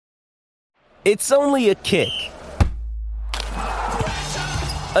It's only a kick,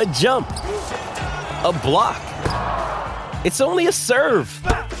 a jump, a block. It's only a serve.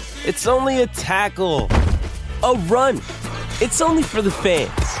 It's only a tackle, a run. It's only for the fans.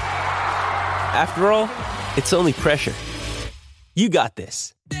 After all, it's only pressure. You got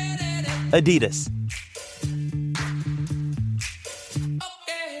this. Adidas.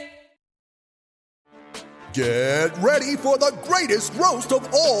 Get ready for the greatest roast of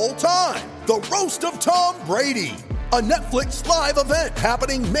all time. The Roast of Tom Brady. A Netflix live event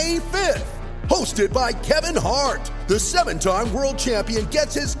happening May 5th. Hosted by Kevin Hart. The 7-time world champion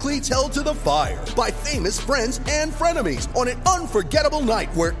gets his cleats held to the fire by famous friends and frenemies on an unforgettable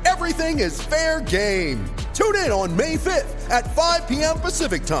night where everything is fair game. Tune in on May 5th at 5 p.m.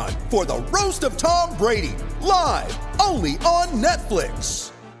 Pacific time for the Roast of Tom Brady. Live only on Netflix.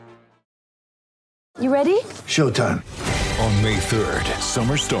 You ready? Showtime. On May 3rd,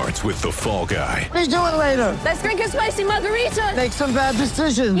 summer starts with The Fall Guy. Let's do it later. Let's drink a spicy margarita. Make some bad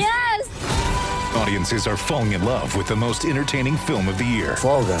decisions. Yes! Audiences are falling in love with the most entertaining film of the year.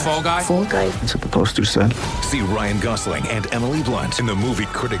 Fall Guy. Fall Guy? Fall guy. That's what the poster said. See Ryan Gosling and Emily Blunt in the movie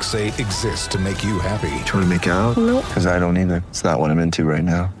critics say exists to make you happy. Trying to make it out? Nope. Because I don't either. It's not what I'm into right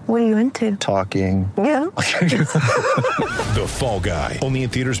now. What are you into? Talking. Yeah. The Fall Guy. Only in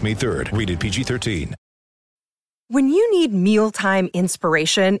theaters May 3rd. Rated PG-13. When you need mealtime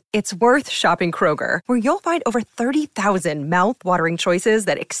inspiration, it's worth shopping Kroger, where you'll find over 30,000 mouth-watering choices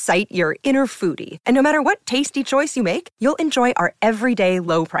that excite your inner foodie. And no matter what tasty choice you make, you'll enjoy our everyday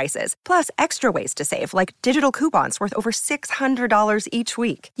low prices, plus extra ways to save, like digital coupons worth over $600 each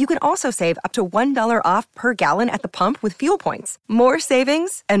week. You can also save up to $1 off per gallon at the pump with fuel points. More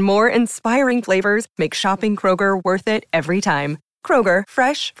savings and more inspiring flavors make shopping Kroger worth it every time. Kroger,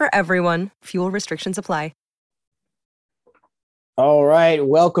 fresh for everyone. Fuel restrictions apply. All right,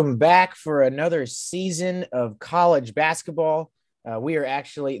 welcome back for another season of college basketball. We are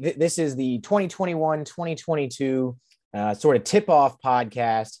actually, this is the 2021-2022 sort of tip-off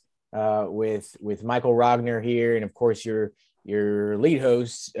podcast with Michael Rogner here, and of course your lead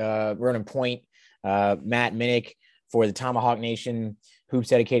host, Ronan Point, Matt Minnick for the Tomahawk Nation Hoops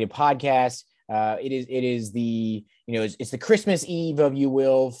Dedicated podcast. It is the, it's the Christmas Eve, of you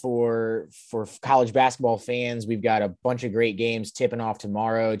will, for college basketball fans. We've got a bunch of great games tipping off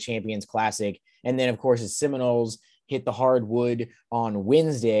tomorrow, Champions Classic. And then, of course, the Seminoles hit the hardwood on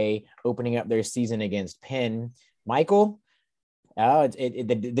Wednesday, opening up their season against Penn. Michael,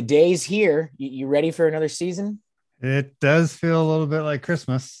 the day's here. You ready for another season? It does feel a little bit like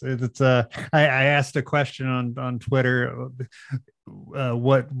Christmas. I asked a question on Twitter.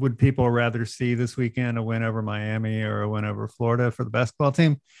 What would people rather see this weekend, a win over Miami or a win over Florida for the basketball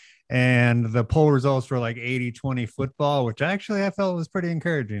team? And the poll results were like 80-20 football, which actually I felt was pretty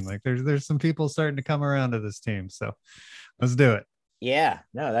encouraging. Like there's some people starting to come around to this team. So let's do it. Yeah,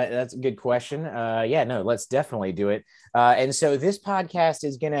 no, that's a good question. Let's definitely do it. And so this podcast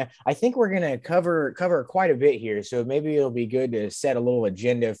is I think we're going to cover quite a bit here. So maybe it'll be good to set a little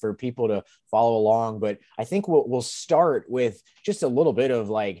agenda for people to follow along. But I think we'll start with just a little bit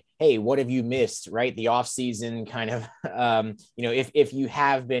of like, hey, what have you missed, right? The off season kind of, if you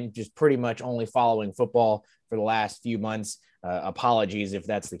have been just pretty much only following football for the last few months, apologies if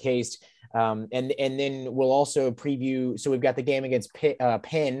that's the case. And then we'll also preview. So we've got the game against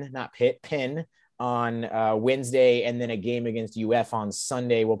Penn on Wednesday, and then a game against UF on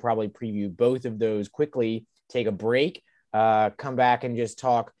Sunday. We'll probably preview both of those quickly, take a break, come back and just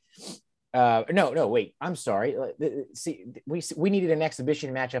talk. Wait, I'm sorry. See, we needed an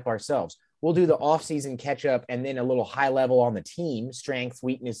exhibition matchup ourselves. We'll do the off-season catch-up and then a little high level on the team, strengths,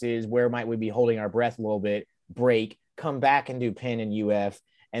 weaknesses, where might we be holding our breath a little bit, break, come back and do Penn and UF,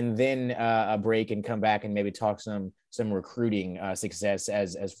 and then a break and come back and maybe talk some recruiting success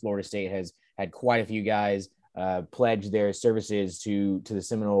as Florida State has had quite a few guys pledge their services to the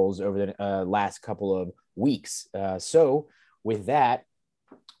Seminoles over the last couple of weeks. So with that,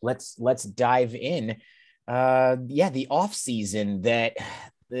 let's dive in. The off season that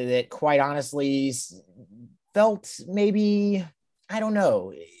quite honestly felt maybe, I don't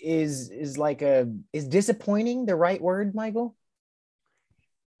know, is disappointing the right word, Michael?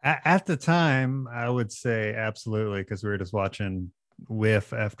 At the time, I would say absolutely, because we were just watching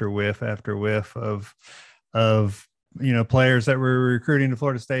whiff after whiff after whiff of players that were recruiting to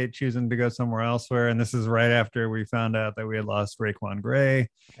Florida State choosing to go somewhere elsewhere. And this is right after we found out that we had lost Raekwon Gray.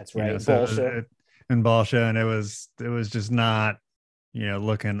 That's right. Balsha, and it was just not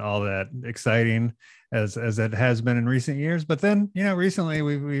looking all that exciting as it has been in recent years. But then recently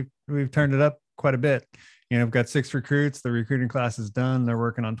we've turned it up quite a bit. we've got 6 recruits. The recruiting class is done. They're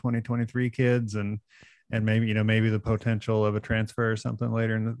working on 2023 kids and maybe, maybe the potential of a transfer or something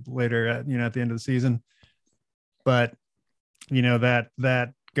later at the end of the season. But,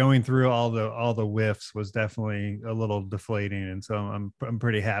 that going through all the whiffs was definitely a little deflating. And so I'm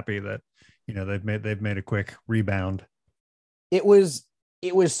pretty happy that, they've made a quick rebound. It was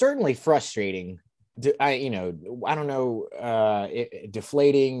certainly frustrating. I don't know,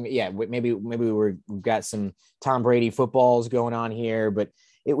 deflating. Yeah, maybe we've got some Tom Brady footballs going on here, but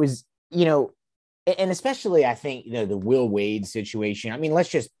it was, and especially I think, the Will Wade situation. I mean, let's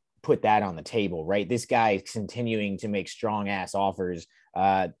just put that on the table, right? This guy is continuing to make strong ass offers.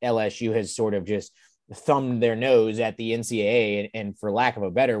 LSU has sort of just thumbed their nose at the NCAA and for lack of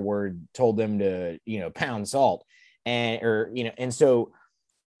a better word, told them to, pound salt and so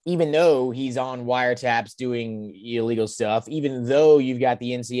even though he's on wiretaps doing illegal stuff, even though you've got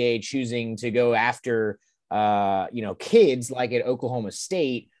the NCAA choosing to go after, kids like at Oklahoma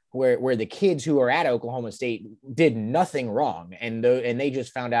State, where the kids who are at Oklahoma State did nothing wrong. And they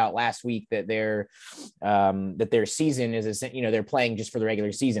just found out last week that their season is, they're playing just for the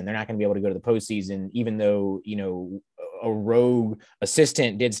regular season. They're not going to be able to go to the postseason, even though, a rogue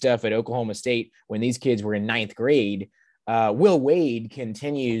assistant did stuff at Oklahoma State when these kids were in 9th grade. Will Wade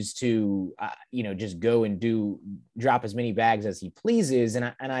continues to, just go and drop as many bags as he pleases.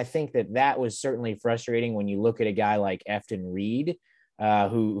 And I think that was certainly frustrating when you look at a guy like Efton Reed,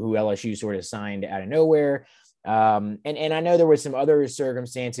 who LSU sort of signed out of nowhere. And I know there was some other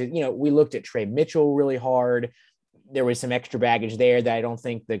circumstances, we looked at Trey Mitchell really hard. There was some extra baggage there that I don't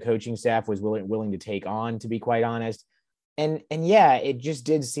think the coaching staff was willing to take on, to be quite honest. And yeah, it just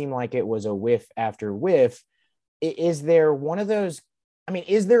did seem like it was a whiff after whiff. Is there one of those? I mean,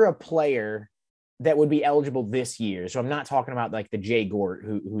 is there a player that would be eligible this year? So I'm not talking about like the Jay Gort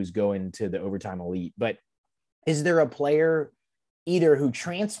who's going to the overtime elite, but is there a player either who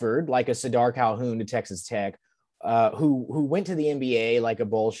transferred like a Sadar Calhoun to Texas Tech, who went to the NBA like a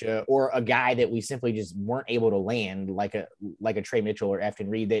Bolsha, or a guy that we simply just weren't able to land like a Trey Mitchell or Efton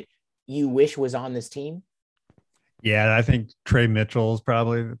Reed that you wish was on this team? Yeah, I think Trey Mitchell is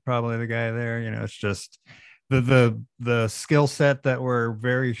probably the guy there. It's just the skill set that we're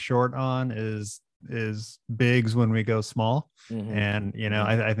very short on is bigs when we go small. Mm-hmm. And,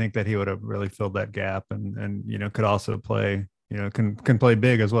 I think that he would have really filled that gap and could also play, can play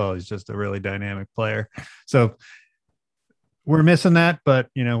big as well. He's just a really dynamic player. So we're missing that, but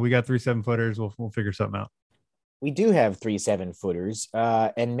we got 3 7-footers. We'll figure something out. We do have 3 7-footers,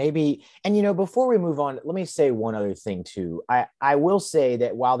 and before we move on, let me say one other thing too. I will say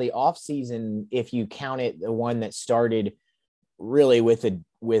that while the offseason, if you count it, the one that started really with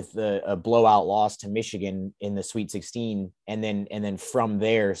a blowout loss to Michigan in the Sweet 16, and then from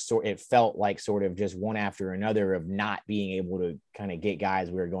there, it felt like sort of just one after another of not being able to kind of get guys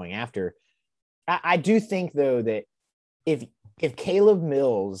we were going after. I do think though that if Caleb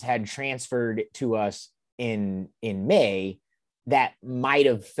Mills had transferred to us in May, that might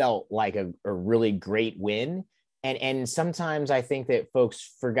have felt like a really great win. And sometimes I think that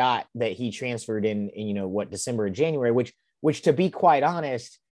folks forgot that he transferred in December or January, which to be quite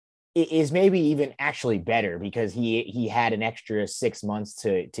honest, is maybe even actually better because he had an extra 6 months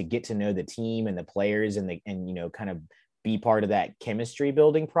to get to know the team and the players and kind of be part of that chemistry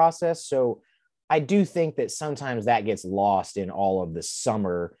building process. So I do think that sometimes that gets lost in all of the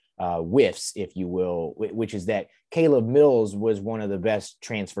summer whiffs, if you will, which is that Caleb Mills was one of the best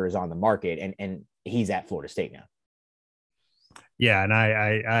transfers on the market, and he's at Florida State now. Yeah, and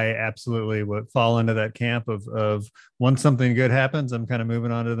I absolutely would fall into that camp of once something good happens, I'm kind of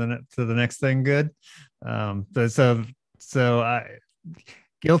moving on to the next thing good. So I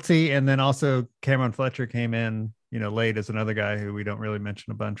guilty, and then also Cameron Fletcher came in late as another guy who we don't really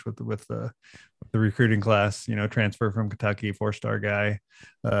mention a bunch with the recruiting class, transfer from Kentucky, 4-star guy,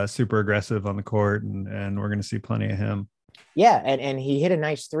 super aggressive on the court, and we're going to see plenty of him. Yeah. And he hit a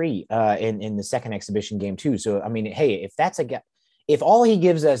nice 3 in the second exhibition game too. So, I mean, hey, if that's a guy, if all he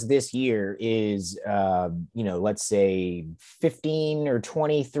gives us this year is, let's say 15 or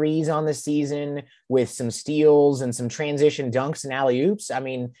 20 threes on the season with some steals and some transition dunks and alley-oops, I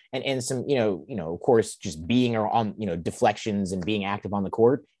mean, and some, of course, just being on, deflections and being active on the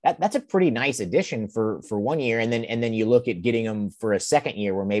court, that's a pretty nice addition for 1 year. And then you look at getting him for a second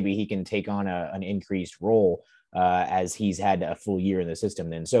year where maybe he can take on an increased role as he's had a full year in the system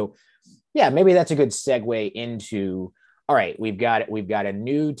then. So yeah, maybe that's a good segue into, all right, we've got a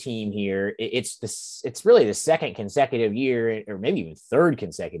new team here. It's really the second consecutive year, or maybe even third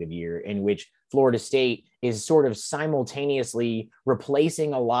consecutive year, in which Florida State is sort of simultaneously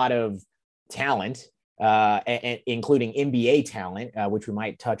replacing a lot of talent and including NBA talent, which we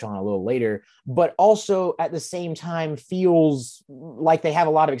might touch on a little later, but also at the same time feels like they have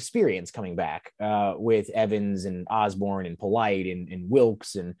a lot of experience coming back with Evans and Osborne and Polite and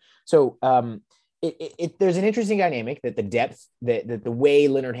Wilkes. And so there's an interesting dynamic that the depth, that the way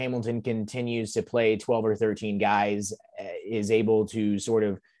Leonard Hamilton continues to play 12 or 13 guys is able to sort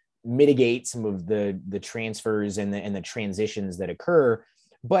of mitigate some of the transfers and the transitions that occur.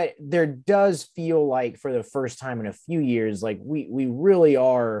 But there does feel like for the first time in a few years, like we really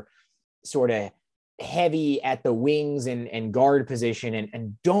are sort of heavy at the wings and guard position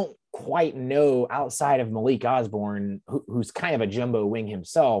and don't quite know, outside of Malik Osborne, who's kind of a jumbo wing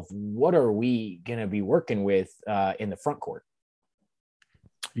himself, what are we going to be working with in the front court?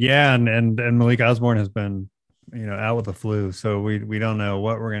 Yeah. And Malik Osborne has been, out with the flu. So we don't know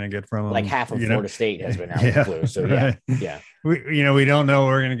what we're going to get from him. Like half of Florida State has been out with the flu. So right. Yeah. We don't know what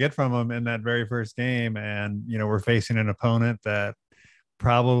we're going to get from him in that very first game. And, we're facing an opponent that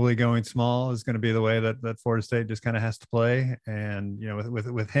probably going small is going to be the way that Florida State just kind of has to play. And,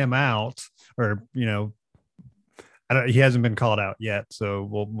 with him out, or, he hasn't been called out yet.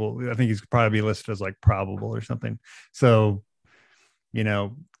 So I think he's probably be listed as like probable or something. So,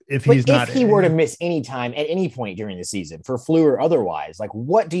 if he were to miss any time at any point during the season for flu or otherwise, like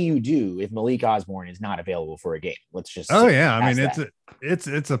what do you do if Malik Osborne is not available for a game? Let's just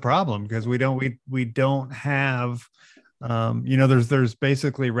it's a problem because we don't have there's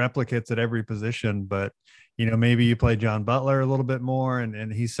basically replicates at every position, but maybe you play John Butler a little bit more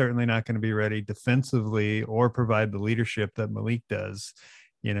and he's certainly not going to be ready defensively or provide the leadership that Malik does.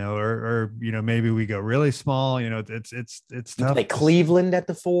 Or maybe we go really small. It's tough. Like Cleveland at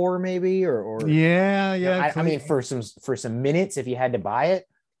the 4, maybe, or yeah. I mean, for some minutes, if you had to buy it.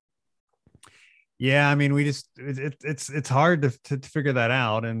 Yeah, I mean, it's hard to figure that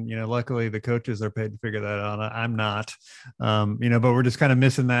out, and luckily the coaches are paid to figure that out. I'm not, but we're just kind of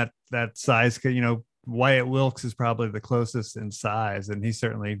missing that size. Wyatt Wilkes is probably the closest in size, and he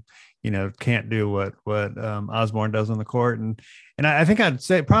certainly, can't do what Osborne does on the court. And I think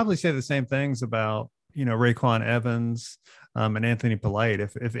I'd probably say the same things about, Raekwon Evans and Anthony Polite.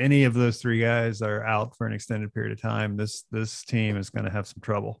 If any of those three guys are out for an extended period of time, this team is going to have some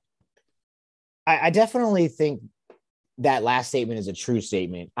trouble. I definitely think that last statement is a true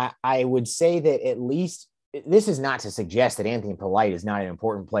statement. I would say that at least this is not to suggest that Anthony Polite is not an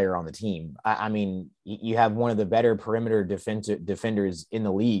important player on the team. I mean, you have one of the better perimeter defenders in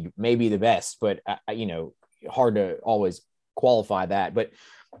the league, maybe the best, but hard to always qualify that. But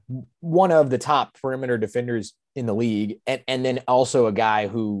one of the top perimeter defenders in the league, and then also a guy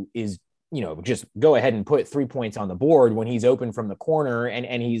who is, just go ahead and put 3 points on the board when he's open from the corner,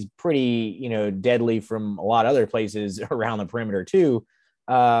 and he's pretty, deadly from a lot of other places around the perimeter too.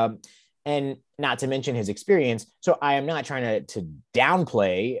 And not to mention his experience. So I am not trying to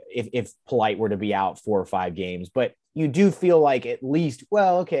downplay if Polite were to be out 4 or 5 games, but you do feel like at least,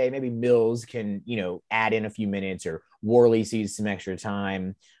 well, okay, maybe Mills can, add in a few minutes, or Worley sees some extra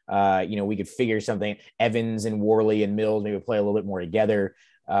time. We could figure something. Evans and Worley and Mills maybe play a little bit more together.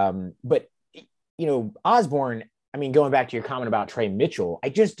 But Osborne, I mean, going back to your comment about Trey Mitchell, I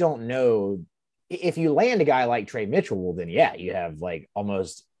just don't know if you land a guy like Trey Mitchell, well, then you have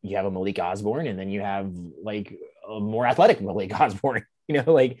you have a Malik Osborne, and then you have like a more athletic Malik Osborne,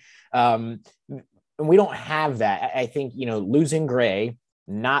 and we don't have that. I think, losing Gray,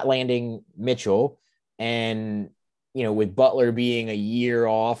 not landing Mitchell, and, with Butler being a year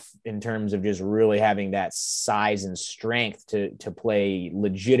off in terms of just really having that size and strength to play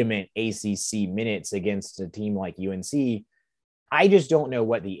legitimate ACC minutes against a team like UNC, I just don't know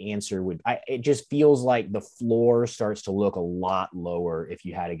what the answer would. It just feels like the floor starts to look a lot lower if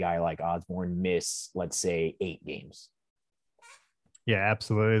you had a guy like Osborne miss, let's say, 8 games. Yeah,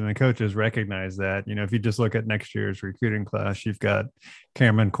 absolutely. And the coaches recognize that. If you just look at next year's recruiting class, you've got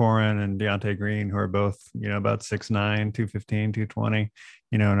Cameron Corrin and Deontay Green, who are both, about 6'9", 215, 220,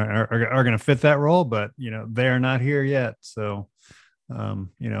 and are going to fit that role, but, they're not here yet. So,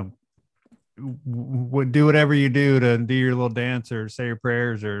 would do whatever you do to do your little dance or say your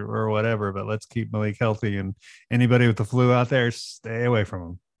prayers or whatever, but let's keep Malik healthy, and anybody with the flu out there, stay away from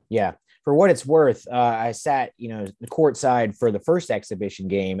him. Yeah. For what it's worth, I sat, the courtside for the first exhibition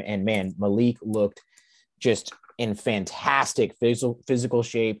game, and man, Malik looked just in fantastic physical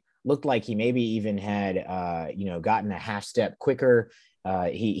shape. Looked like he maybe even had, gotten a half step quicker.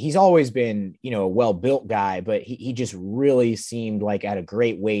 He's always been, a well-built guy, but he just really seemed like at a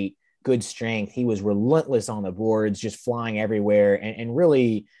great weight, good strength. He was relentless on the boards, just flying everywhere, and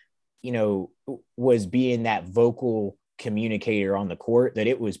really, was being that vocal communicator on the court, that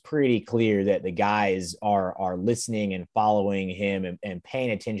it was pretty clear that the guys are listening and following him and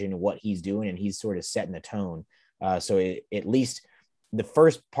paying attention to what he's doing, and he's sort of setting the tone. At least the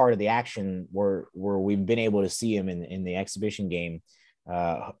first part of the action where we've been able to see him in the exhibition game,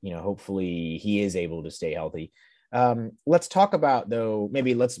 hopefully he is able to stay healthy. Let's talk about, though,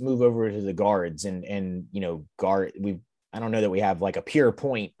 maybe let's move over to the guards and guard. I don't know that we have like a pure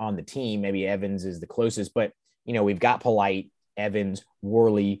point on the team. Maybe Evans is the closest, but we've got Polite, Evans,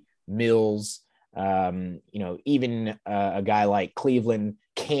 Worley, Mills, even a guy like Cleveland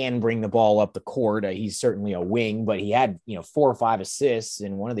can bring the ball up the court. He's certainly a wing, but he had, 4 or 5 assists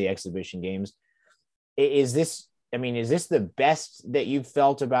in one of the exhibition games. Is this the best that you've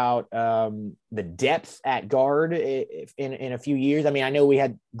felt about the depth at guard in a few years? I mean, I know we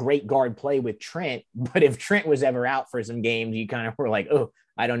had great guard play with Trent, but if Trent was ever out for some games, you kind of were like, oh,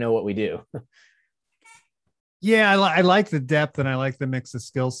 I don't know what we do. Yeah, I like the depth, and I like the mix of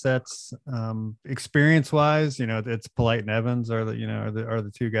skill sets. Experience wise, it's Polite and Evans are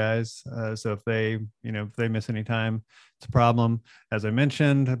the two guys. So if they miss any time, it's a problem, as I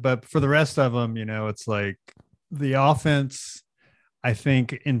mentioned. But for the rest of them, it's like the offense, I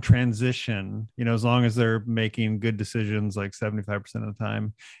think in transition, as long as they're making good decisions, like 75% of the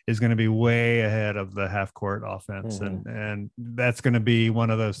time, is going to be way ahead of the half court offense. Mm-hmm. And that's going to be one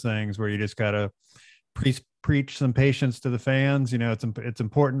of those things where you just got to preach some patience to the fans. It's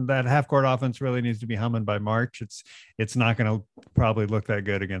important that half court offense really needs to be humming by March. It's not going to probably look that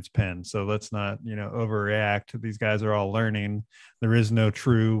good against Penn. So let's not, overreact. These guys are all learning. There is no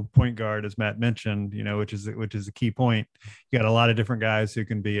true point guard, as Matt mentioned, which is a key point. You got a lot of different guys who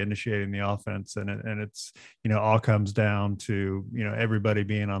can be initiating the offense, and it's, all comes down to, everybody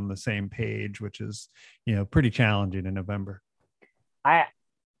being on the same page, which is, pretty challenging in November.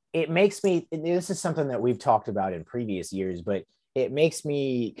 It makes me, this is something that we've talked about in previous years, but it makes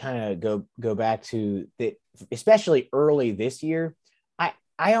me kind of go back to that, especially early this year.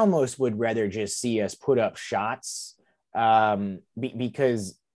 I almost would rather just see us put up shots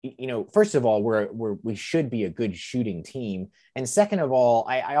because, first of all, we should be a good shooting team. And second of all,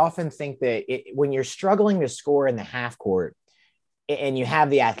 I often think that when you're struggling to score in the half court and you have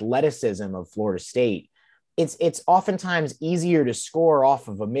the athleticism of Florida State, it's oftentimes easier to score off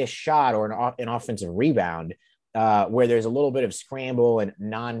of a missed shot or an offensive rebound where there's a little bit of scramble and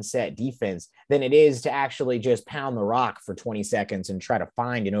non-set defense than it is to actually just pound the rock for 20 seconds and try to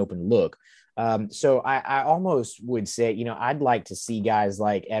find an open look. So I almost would say, I'd like to see guys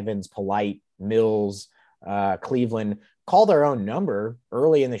like Evans, Polite, Mills, Cleveland call their own number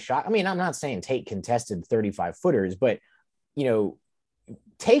early in the shot. I mean, I'm not saying take contested 35 footers, but,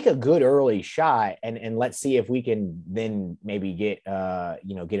 take a good early shot and let's see if we can then maybe get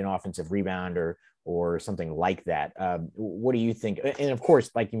an offensive rebound or something like that. What do you think? And of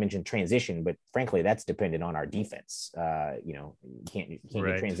course, like you mentioned, transition, but frankly, that's dependent on our defense. You can't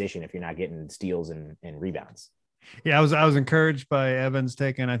get transition if you're not getting steals and rebounds. Yeah, I was encouraged by Evans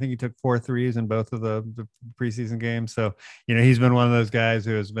taking, I think he took 4 threes in both of the preseason games. So, he's been one of those guys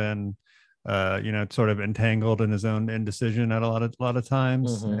who has been sort of entangled in his own indecision at a lot of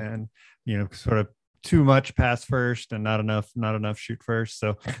times, mm-hmm. and sort of too much pass first and not enough shoot first.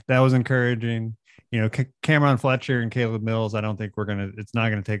 So that was encouraging. Cameron Fletcher and Caleb Mills, I don't think it's not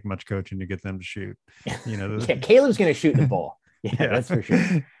gonna take much coaching to get them to shoot. Yeah, Caleb's gonna shoot the ball. Yeah, that's for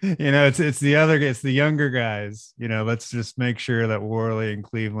sure. It's the younger guys. Let's just make sure that Worley and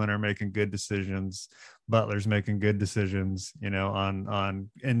Cleveland are making good decisions. Butler's making good decisions, on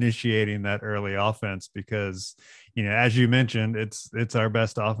initiating that early offense because, as you mentioned, it's our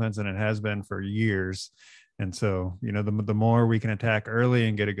best offense and it has been for years. And so, the more we can attack early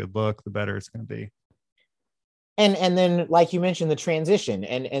and get a good look, the better it's going to be. And then, like you mentioned, the transition.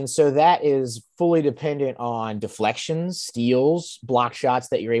 And so that is fully dependent on deflections, steals, block shots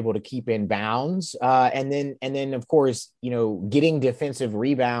that you're able to keep in bounds. And then, of course, getting defensive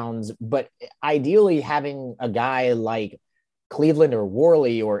rebounds, but ideally having a guy like Cleveland or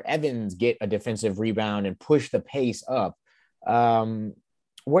Worley or Evans get a defensive rebound and push the pace up.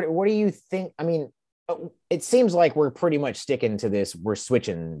 What do you think? I mean, it seems like we're pretty much sticking to this. We're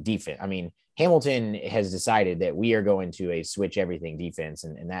switching defense. I mean, Hamilton has decided that we are going to a switch everything defense.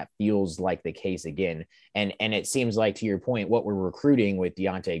 And that feels like the case again. And it seems like, to your point, what we're recruiting with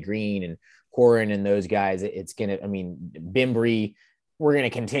Deontay Green and Corin and those guys, Bembry, we're going to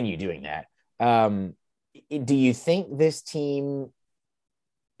continue doing that. Do you think this team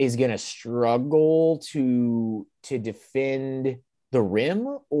is going to struggle to defend the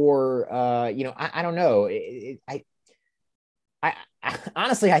rim, or I don't know. I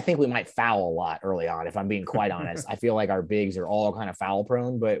honestly, I think we might foul a lot early on. If I'm being quite honest, I feel like our bigs are all kind of foul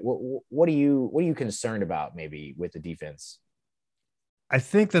prone. But what are you concerned about maybe with the defense? I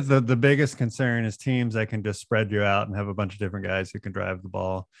think that the biggest concern is teams that can just spread you out and have a bunch of different guys who can drive the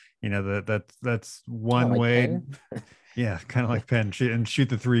ball. You know, that's one way. Yeah, kind of like Penn, and shoot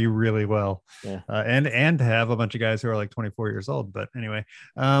the three really well. Yeah. And have a bunch of guys who are like 24 years old. But anyway,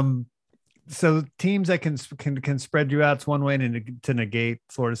 so teams that can spread you out, it's one way to negate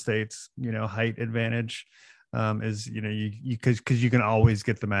Florida State's, you know, height advantage. Is, you know, you because you can always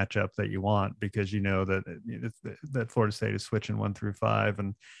get the matchup that you want, because you know that Florida State is switching 1 through 5,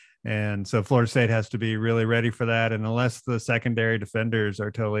 and so Florida State has to be really ready for that. And unless the secondary defenders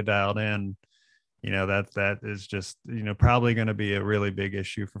are totally dialed in, you know, that is just, you know, probably going to be a really big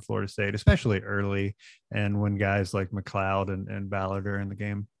issue for Florida State, especially early and when guys like McLeod and Ballard are in the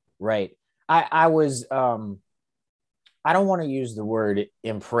game. Right. I was I don't want to use the word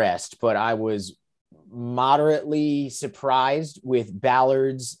impressed, but I was moderately surprised with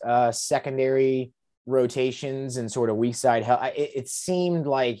Ballard's secondary rotations and sort of weak side help. It seemed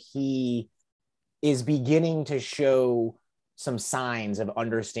like he is beginning to show some signs of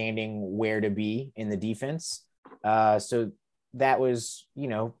understanding where to be in the defense. So that was, you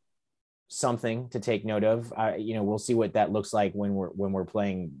know, something to take note of. You know, we'll see what that looks like when we're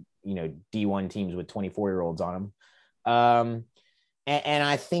playing, you know, D1 teams with 24-year-olds on them. And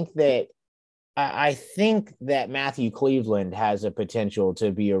I think that Matthew Cleveland has a potential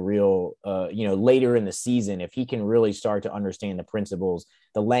to be a real, you know, later in the season, if he can really start to understand the principles,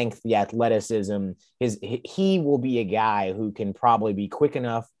 the length, the athleticism, he will be a guy who can probably be quick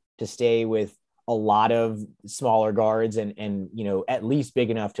enough to stay with a lot of smaller guards and, you know, at least big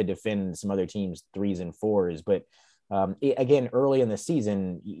enough to defend some other teams' 3s and 4s. But again, early in the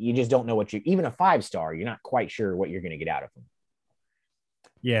season, you just don't know even a 5-star, you're not quite sure what you're going to get out of him.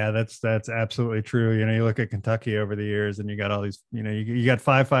 Yeah, that's absolutely true. You know, you look at Kentucky over the years and you got all these, you know, you got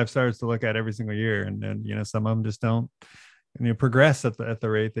 5 stars to look at every single year. And you know, some of them just don't, you know, progress at the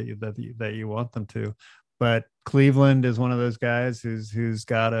rate that you want them to. But Cleveland is one of those guys who's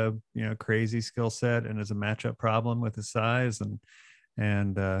got a, you know, crazy skill set and is a matchup problem with his size. And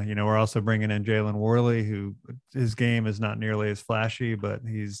you know, we're also bringing in Jalen Worley, who his game is not nearly as flashy, but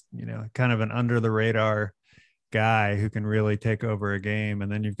he's, you know, kind of an under the radar guy who can really take over a game. And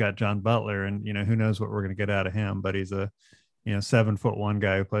then you've got John Butler, and, you know, who knows what we're going to get out of him, but he's a, you know, 7'1"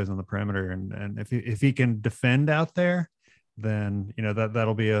 guy who plays on the perimeter. And if he can defend out there, then, you know,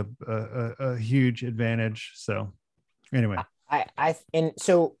 that'll be a huge advantage. So anyway, and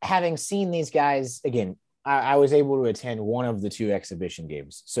so having seen these guys again, I was able to attend one of the 2 exhibition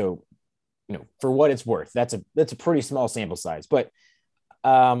games. So, you know, for what it's worth, that's a pretty small sample size, but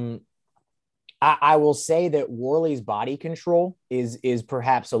I will say that Worley's body control is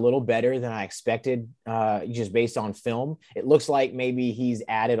perhaps a little better than I expected, just based on film. It looks like maybe he's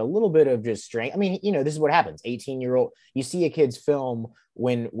added a little bit of just strength. I mean, you know, this is what happens. 18-year-old, you see a kid's film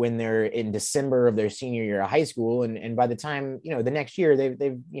when they're in December of their senior year of high school, and by the time, you know, the next year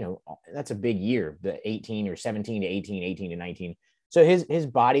they've you know, that's a big year, the 18 or 17 to 18, 18 to 19. So his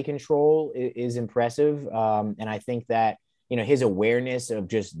body control is impressive, and I think that, you know, his awareness of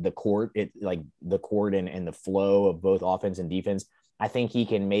just the court, like the court and the flow of both offense and defense, I think he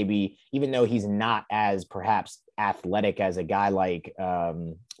can maybe, even though he's not as perhaps athletic as a guy like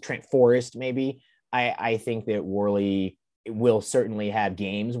Trent Forrest, maybe, I think that Worley will certainly have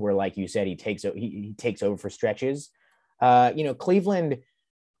games where, like you said, he takes over for stretches. You know, Cleveland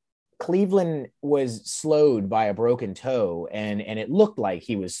was slowed by a broken toe, and it looked like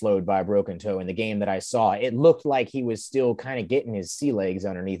he was slowed by a broken toe in the game that I saw. It looked like he was still kind of getting his sea legs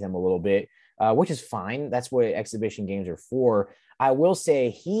underneath him a little bit, which is fine. That's what exhibition games are for. I will say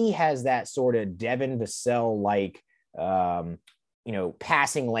he has that sort of Devin Vassell like, you know,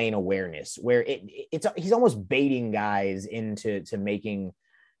 passing lane awareness where he's almost baiting guys into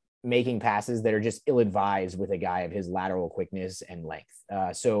making passes that are just ill-advised with a guy of his lateral quickness and length.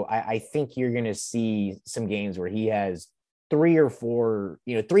 So I think you're going to see some games where he has 3 or 4,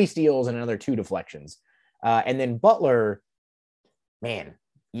 you know, 3 steals and another 2 deflections. And then Butler, man,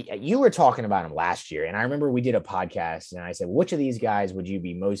 you were talking about him last year. And I remember we did a podcast and I said, which of these guys would you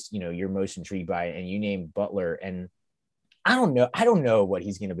be most, you know, you're most intrigued by? And you named Butler. And I don't know what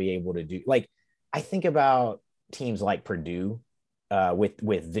he's going to be able to do. Like, I think about teams like Purdue,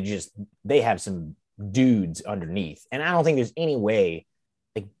 with they have some dudes underneath, and I don't think there's any way.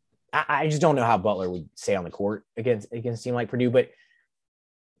 Like, I just don't know how Butler would stay on the court against a team like Purdue. But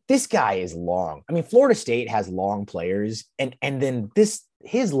this guy is long. I mean, Florida State has long players, and then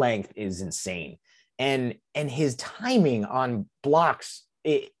his length is insane. and his timing on blocks.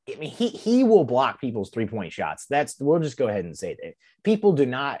 I mean, he will block people's 3-point shots. We'll just go ahead and say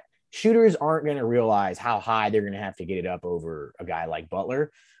that shooters aren't going to realize how high they're going to have to get it up over a guy like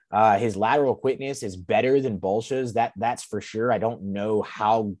Butler. His lateral quickness is better than Bolsha's. That's for sure. I don't know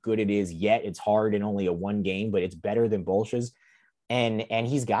how good it is yet. It's hard in only a one game, but it's better than Bolsha's. And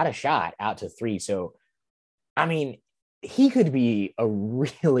he's got a shot out to 3. So, I mean, he could be a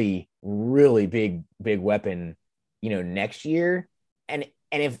really, really big weapon, next year. And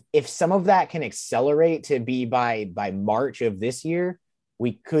if some of that can accelerate to be by March of this year,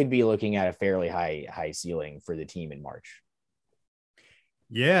 we could be looking at a fairly high ceiling for the team in March.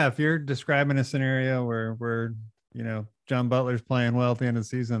 Yeah, if you're describing a scenario where John Butler's playing well at the end of the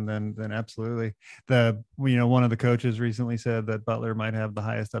season, then absolutely. One of the coaches recently said that Butler might have the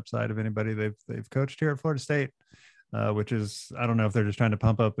highest upside of anybody they've coached here at Florida State, which is, I don't know if they're just trying to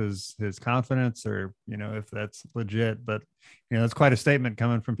pump up his confidence or if that's legit, but it's quite a statement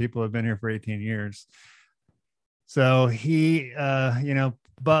coming from people who have been here for 18 years. So he,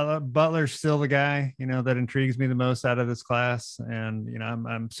 Butler's still the guy, that intrigues me the most out of this class. And,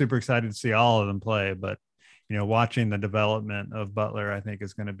 I'm super excited to see all of them play, but, watching the development of Butler, I think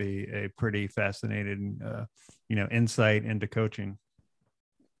is going to be a pretty fascinating, insight into coaching.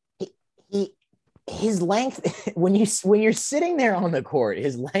 His length, when you're sitting there on the court,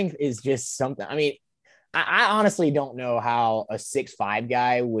 his length is just something. I mean, I honestly don't know how a 6'5"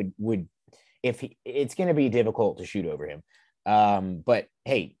 guy would it's going to be difficult to shoot over him. But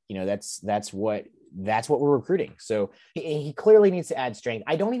hey, that's what we're recruiting. So he clearly needs to add strength.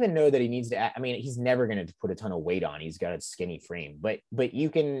 I don't even know that he needs to add, I mean, he's never going to put a ton of weight on. He's got a skinny frame, but you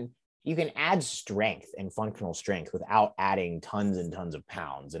can add strength and functional strength without adding tons and tons of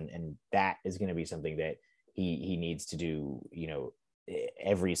pounds. And that is going to be something that he needs to do,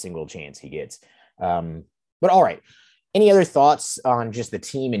 every single chance he gets. But all right. Any other thoughts on just the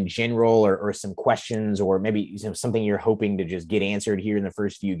team in general, or some questions, or maybe something you're hoping to just get answered here in the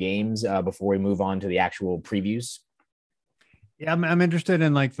first few games before we move on to the actual previews? Yeah, I'm interested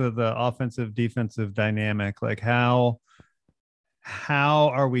in like the offensive defensive dynamic. Like how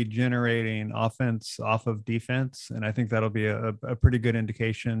are we generating offense off of defense? And I think that'll be a pretty good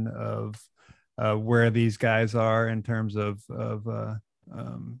indication of where these guys are in terms of their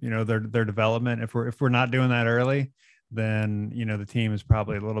development. If we're not doing that early, then, the team is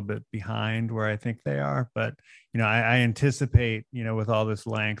probably a little bit behind where I think they are. But, I anticipate, with all this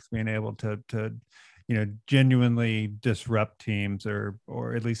length, being able to genuinely disrupt teams or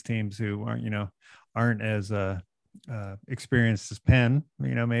at least teams who aren't as experienced as Penn,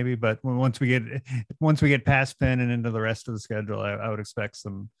 maybe. But once we get past Penn and into the rest of the schedule, I would expect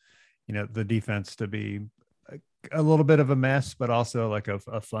some, the defense to be a little bit of a mess, but also like a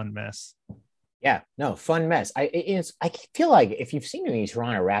fun mess. Yeah, no, fun mess. I feel like if you've seen any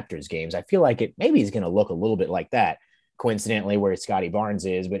Toronto Raptors games, I feel like it maybe is going to look a little bit like that, coincidentally, where Scotty Barnes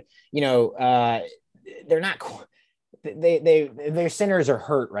is. But they're not. Their centers are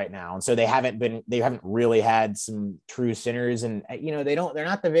hurt right now, and so they haven't really had some true centers. And they're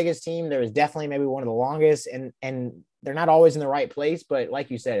not the biggest team. There is definitely maybe one of the longest, and they're not always in the right place. But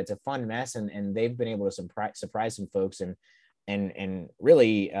like you said, it's a fun mess, and they've been able to surprise some folks and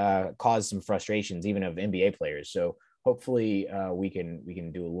really cause some frustrations even of NBA players. So hopefully we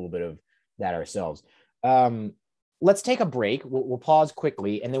can do a little bit of that ourselves. Let's take a break. We'll pause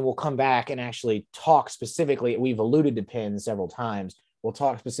quickly, and then we'll come back and actually talk specifically. We've alluded to Penn several times. We'll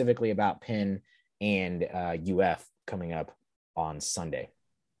talk specifically about Penn and UF coming up on Sunday.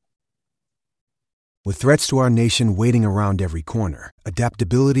 With threats to our nation waiting around every corner,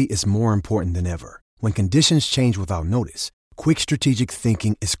 adaptability is more important than ever. When conditions change without notice, quick strategic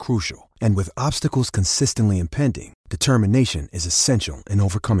thinking is crucial, and with obstacles consistently impending, determination is essential in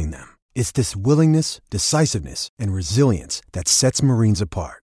overcoming them. It's this willingness, decisiveness, and resilience that sets Marines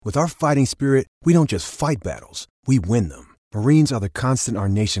apart. With our fighting spirit, we don't just fight battles, we win them. Marines are the constant our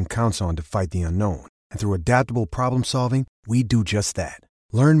nation counts on to fight the unknown, and through adaptable problem solving, we do just that.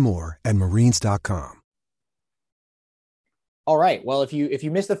 Learn more at Marines.com. All right. Well, if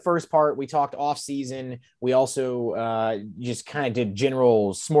you missed the first part, we talked off season. We also just kind of did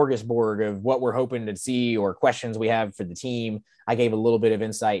general smorgasbord of what we're hoping to see or questions we have for the team. I gave a little bit of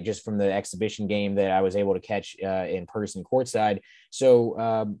insight just from the exhibition game that I was able to catch in person courtside.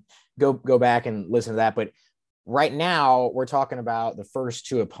 So go back and listen to that. But right now we're talking about the first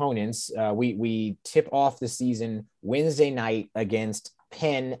two opponents. We tip off the season Wednesday night against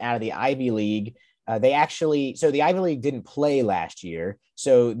Penn out of the Ivy League. So the Ivy League didn't play last year.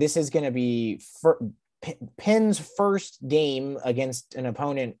 So this is going to be Penn's first game against an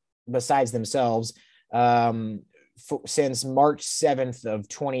opponent besides themselves since March 7th of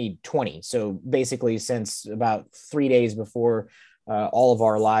 2020. So basically since about 3 days before all of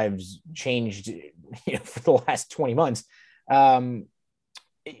our lives changed, for the last 20 months.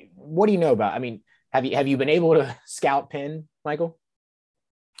 What do you know about? I mean, have you been able to scout Penn, Michael?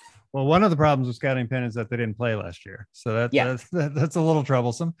 Well, one of the problems with scouting Penn is that they didn't play last year, so that's a little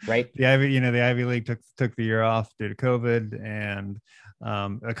troublesome, right? The Ivy League took the year off due to COVID, and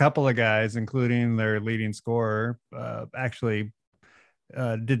a couple of guys, including their leading scorer, actually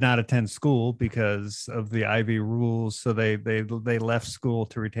did not attend school because of the Ivy rules. So they left school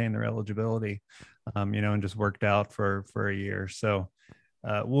to retain their eligibility, and just worked out for a year. So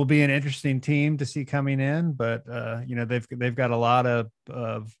will be an interesting team to see coming in, but they've got a lot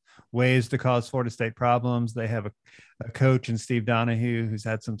of ways to cause Florida State problems. They have a coach in Steve Donahue who's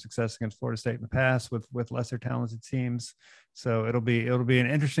had some success against Florida State in the past with lesser talented teams. So it'll be an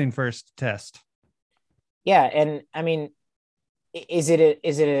interesting first test. Yeah, and I mean, is it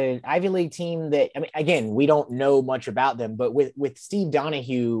an Ivy League team that, I mean, again, we don't know much about them, but with Steve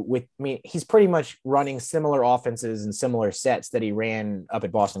Donahue, he's pretty much running similar offenses and similar sets that he ran up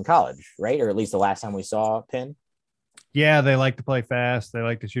at Boston College, right? Or at least the last time we saw Penn. Yeah, they like to play fast. They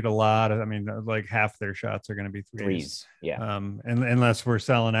like to shoot a lot. I mean, like half their shots are going to be threes. Yeah. And unless we're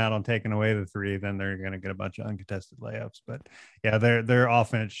selling out on taking away the three, then they're going to get a bunch of uncontested layups. But yeah, their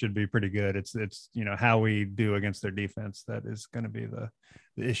offense should be pretty good. It's how we do against their defense that is going to be the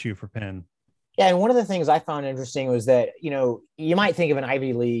issue for Penn. Yeah, and one of the things I found interesting was that, you might think of an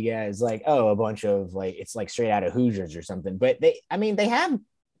Ivy League as like, a bunch of it's like straight out of Hoosiers or something. But they have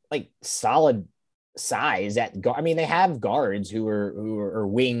like solid size they have guards who are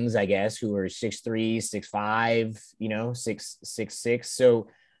wings, I guess, who are 6'3", 6'5", 6'6". So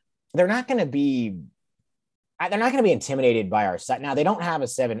they're not going to be intimidated by our size. Now they don't have a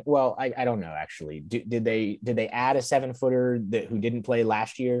 7. Well, I don't know actually. Did they add a 7-footer who didn't play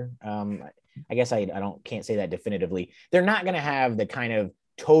last year? I guess I can't say that definitively. They're not going to have the kind of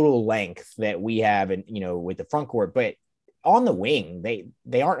total length that we have, with the front court, but on the wing,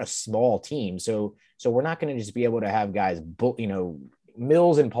 they aren't a small team. So we're not going to just be able to have guys,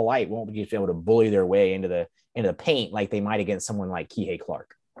 Mills and Polite won't just be able to bully their way into the paint like they might against someone like Kihei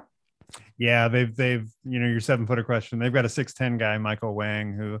Clark. Yeah, they've your 7-footer question. They've got a 6'10" guy, Michael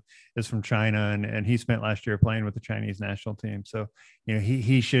Wang, who is from China, and he spent last year playing with the Chinese national team. So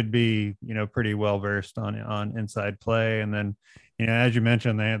he should be pretty well versed on inside play. And then as you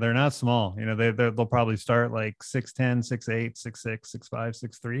mentioned, they're not small. They'll probably start like 6'10", 6'8", 6'6", 6'5",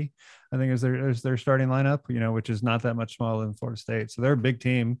 6'3", I think is their starting lineup. Which is not that much smaller than Florida State. So they're a big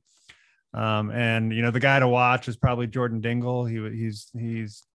team. And the guy to watch is probably Jordan Dingle. He's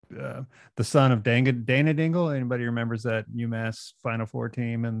the son of Dana Dingle. Anybody remembers that UMass Final Four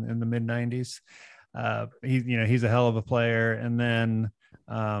team in the mid 90s? He's a hell of a player. And then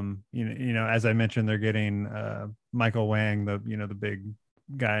as I mentioned, they're getting Michael Wang, the big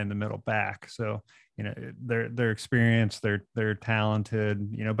guy in the middle back. So they're experienced, they're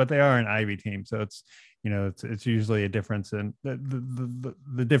talented, but they are an Ivy team. So it's usually a difference in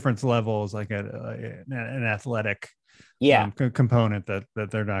the difference level is like an athletic component that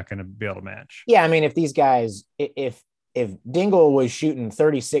they're not going to be able to match. Yeah, I mean, if these guys, if Dingle was shooting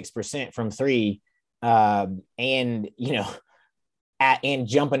 36% from three, and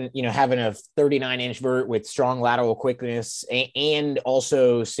jumping, having a 39-inch vert with strong lateral quickness and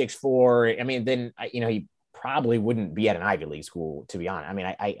also 6'4", I mean, then he probably wouldn't be at an Ivy League school, to be honest. I mean,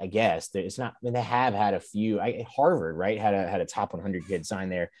 I guess it's not. I mean, they have had a few. Harvard, right, had a top 100 kid sign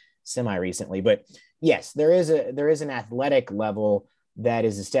there semi recently, but yes, there is an athletic level that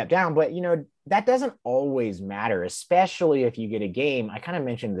is a step down, but that doesn't always matter, especially if you get a game. I kind of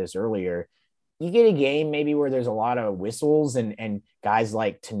mentioned this earlier. You get a game maybe where there's a lot of whistles and guys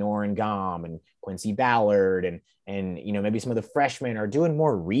like Tenor Ngom and Quincy Ballard and maybe some of the freshmen are doing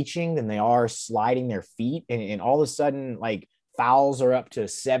more reaching than they are sliding their feet, and all of a sudden like fouls are up to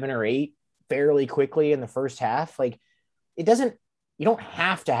 7 or 8 fairly quickly in the first half. Like you don't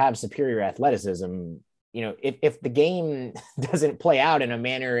have to have superior athleticism. If the game doesn't play out in a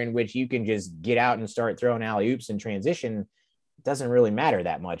manner in which you can just get out and start throwing alley-oops in transition, it doesn't really matter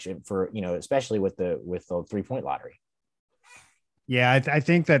that much for, especially with the 3-point lottery. Yeah. I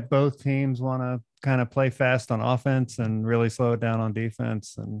think that both teams want to kind of play fast on offense and really slow it down on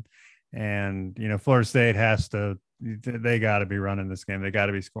defense. And Florida State they got to be running this game. They got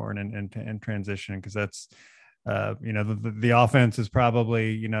to be scoring and transition, because that's, the offense is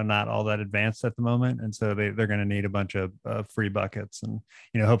probably, not all that advanced at the moment. And so they're going to need a bunch of free buckets, and,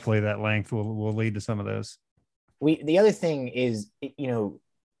 hopefully that length will lead to some of those. The other thing is,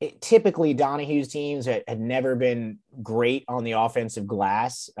 typically Donahue's teams had never been great on the offensive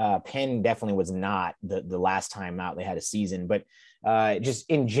glass. Penn definitely was not the last time out they had a season, but just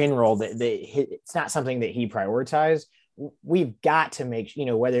in general, it's not something that he prioritized. We've got to make,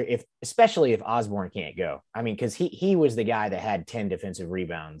 especially if Osborne can't go. I mean, because he was the guy that had 10 defensive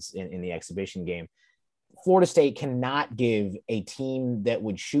rebounds in the exhibition game. Florida State cannot give a team that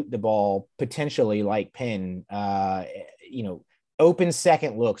would shoot the ball potentially like Penn, open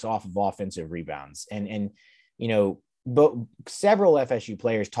second looks off of offensive rebounds. But several FSU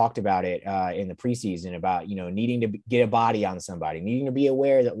players talked about it in the preseason about, needing to get a body on somebody, needing to be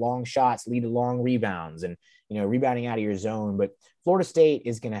aware that long shots lead to long rebounds and, rebounding out of your zone. But Florida State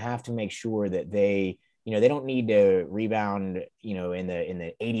is going to have to make sure that they don't need to rebound, in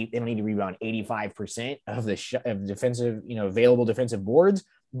the 80, they don't need to rebound 85% of of defensive, available defensive boards,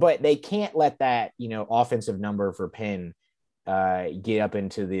 but they can't let that, offensive number for Penn get up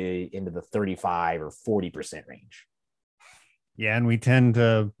into the 35 or 40% range. Yeah, and we tend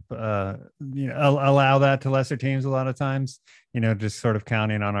to allow that to lesser teams a lot of times. Just sort of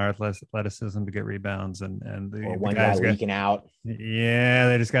counting on our athleticism to get rebounds and one guy leaking out. Yeah,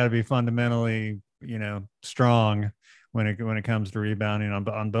 they just got to be fundamentally strong when it comes to rebounding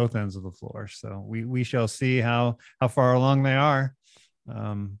on both ends of the floor. So we shall see how far along they are,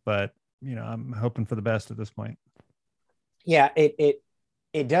 but I'm hoping for the best at this point. Yeah,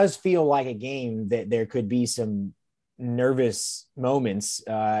 it does feel like a game that there could be some nervous moments,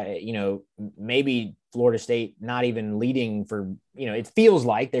 maybe Florida State not even leading for, it feels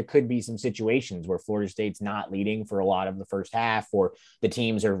like there could be some situations where Florida State's not leading for a lot of the first half, or the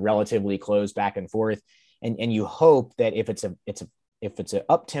teams are relatively close back and forth. And you hope that if it's an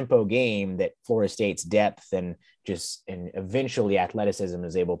up-tempo game, that Florida State's depth and eventually athleticism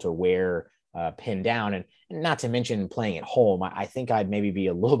is able to wear Penn down, and not to mention playing at home. I think I'd maybe be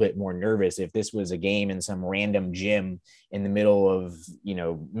a little bit more nervous if this was a game in some random gym in the middle of,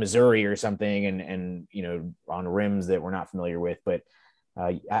 Missouri or something, and on rims that we're not familiar with. But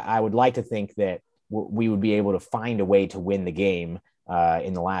I would like to think that we would be able to find a way to win the game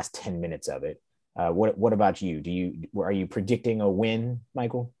in the last 10 minutes of it. What about you? Are you predicting a win,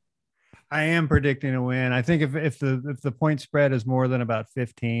 Michael? I am predicting a win. I think if the point spread is more than about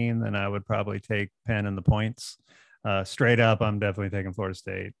 15, then I would probably take Penn and the points. Straight up, I'm definitely taking Florida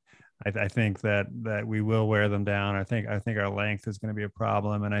State. I think that we will wear them down. I think our length is going to be a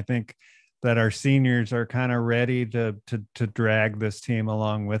problem, and I think that our seniors are kind of ready to drag this team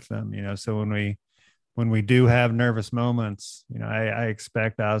along with them. So when we do have nervous moments, I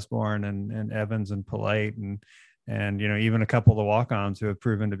expect Osborne and Evans and Polite and even a couple of the walk-ons who have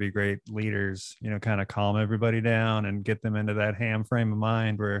proven to be great leaders, kind of calm everybody down and get them into that ham frame of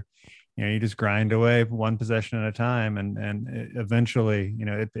mind where, you just grind away one possession at a time, and eventually,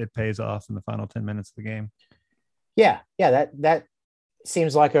 it pays off in the final 10 minutes of the game. Yeah. That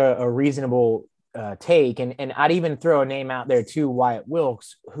seems like a reasonable take. And I'd even throw a name out there too, Wyatt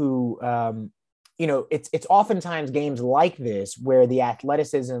Wilkes, who, it's oftentimes games like this where the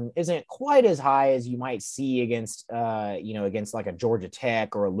athleticism isn't quite as high as you might see against like a Georgia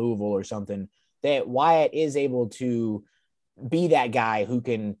Tech or a Louisville or something, that Wyatt is able to be that guy who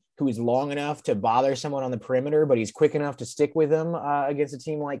is long enough to bother someone on the perimeter, but he's quick enough to stick with them against a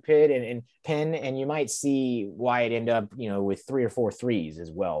team like Pitt and Penn. And you might see Wyatt end up, with 3 or 4 threes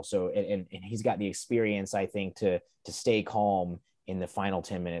as well. So, and he's got the experience, I think, to stay calm in the final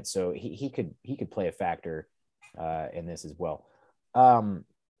 10 minutes. So he could play a factor in this as well.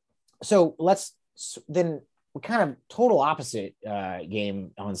 So let's then kind of total opposite game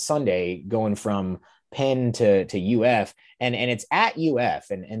on Sunday, going from Penn to UF, and it's at UF,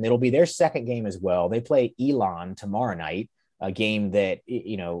 and it'll be their second game as well. They play Elon tomorrow night, a game that,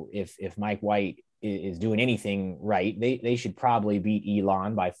 if Mike White is doing anything right, they should probably beat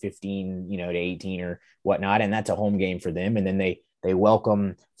Elon by 15, to 18 or whatnot. And that's a home game for them. And then they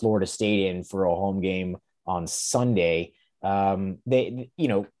welcome Florida State in for a home game on Sunday. What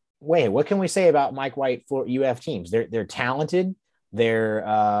can we say about Mike White for UF teams? They're talented. They're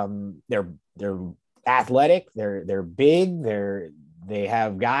athletic. They're big. They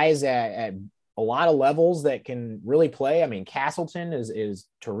have guys at a lot of levels that can really play. I mean, Castleton is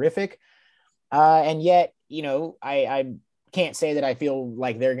terrific. And yet, I can't say that I feel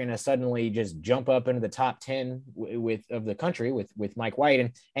like they're going to suddenly just jump up into the top 10 of the country with Mike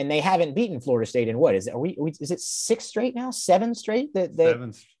White. And they haven't beaten Florida State in what is it? Is it 6 straight now? 7 straight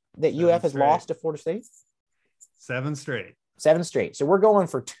that UF has lost to Florida State? 7 straight. 7 straight. So we're going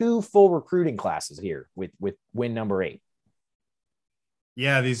for 2 full recruiting classes here with win number 8.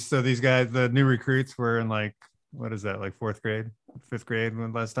 Yeah. These guys, the new recruits were in like what is that, like fourth grade, fifth grade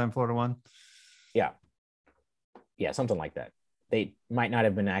when last time Florida won? Yeah, something like that. They might not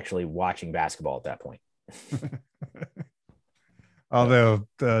have been actually watching basketball at that point. Although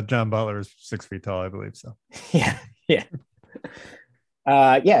John Butler is 6 feet tall, I believe so. Yeah.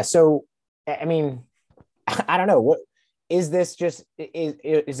 So, I mean, I don't know. What is this? Just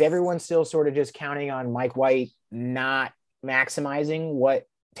is everyone still sort of just counting on Mike White not maximizing what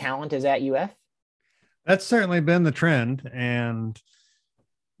talent is at UF? That's certainly been the trend, and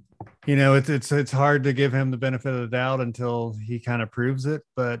it's hard to give him the benefit of the doubt until he kind of proves it.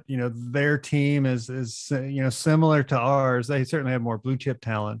 But their team is similar to ours. They certainly have more blue chip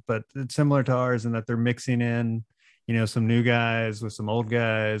talent, but it's similar to ours in that they're mixing in some new guys with some old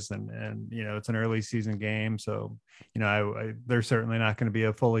guys, and it's an early season game, so they're certainly not going to be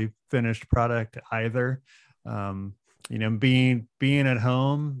a fully finished product either. Being at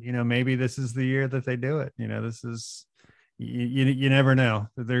home, maybe this is the year that they do it. This is. You never know.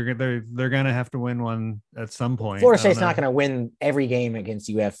 They're going to have to win one at some point. Florida State's not going to win every game against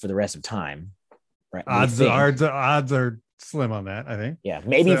UF for the rest of time. Right? Odds are slim on that, I think. Yeah,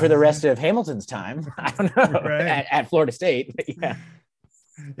 maybe for the rest of Hamilton's time. I don't know. Right. at Florida State. But yeah.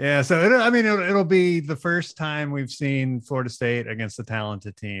 Yeah. So it'll be the first time we've seen Florida State against a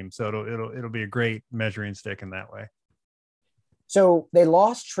talented team. So it'll be a great measuring stick in that way. So they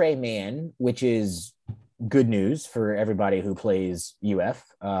lost Trey Mann, which is good news for everybody who plays UF.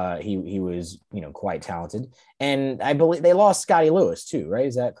 He was, quite talented. And I believe they lost Scotty Lewis too, right?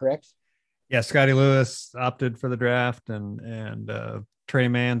 Is that correct? Yeah. Scotty Lewis opted for the draft and Trey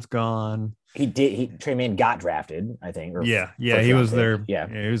Mann's gone. Trey Mann got drafted, I think. He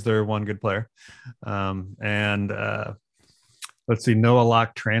was their one good player. Let's see, Noah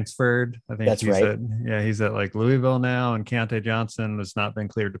Locke transferred. I think that's right. He's at like Louisville now, and Keontae Johnson has not been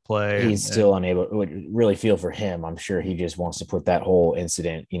cleared to play. He's still unable. Would really feel for him. I'm sure he just wants to put that whole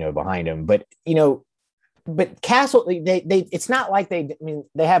incident, behind him. But Castle, they it's not like they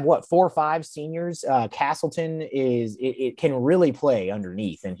have 4 or 5 seniors. Castleton it can really play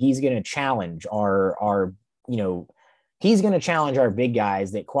underneath, and he's going to challenge our he's going to challenge our big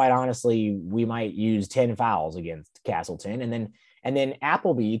guys that, quite honestly, we might use 10 fouls against Castleton. And then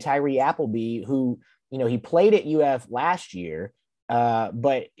Tyree Appleby, who, he played at UF last year,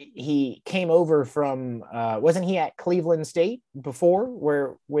 but he came over from, wasn't he at Cleveland State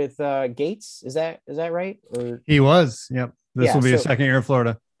before with Gates? Is that right? Or he was, yep. This will be his second year in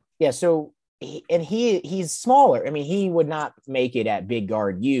Florida. Yeah. So, he's smaller. I mean, he would not make it at big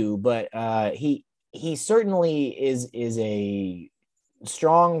guard U, but he certainly is a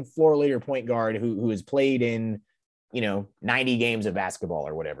strong floor leader point guard who has played in, 90 games of basketball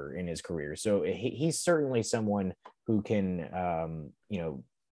or whatever in his career. So he's certainly someone who can,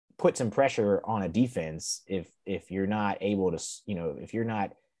 put some pressure on a defense if you're not able to, if you're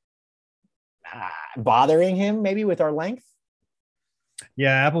not bothering him maybe with our length.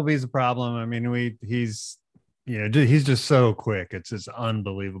 Yeah, Appleby's a problem. I mean, he's just so quick. It's just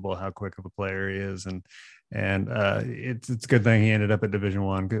unbelievable how quick of a player he is, and it's a good thing he ended up at Division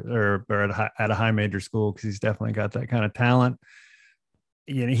I or at a high major school, because he's definitely got that kind of talent.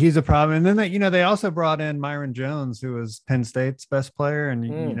 He's a problem. And then they also brought in Myron Jones, who was Penn State's best player, and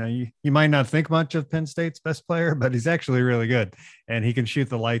you might not think much of Penn State's best player, but he's actually really good, and he can shoot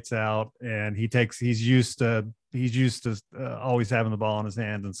the lights out, and he's used to always having the ball in his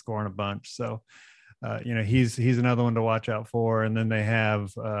hands and scoring a bunch. So. He's another one to watch out for. And then they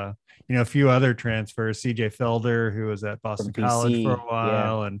have, a few other transfers, CJ Felder, who was at Boston College for a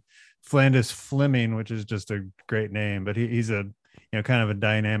while, and Flandis Fleming, which is just a great name, but he's a, kind of a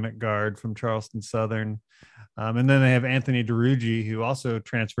dynamic guard from Charleston Southern. And then they have Anthony DeRuggi, who also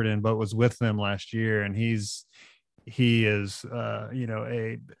transferred in, but was with them last year. And he is,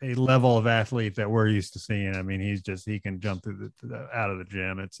 a level of athlete that we're used to seeing. I mean, he can jump through out of the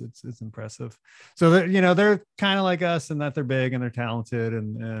gym. It's impressive. So they're kind of like us in that they're big and they're talented,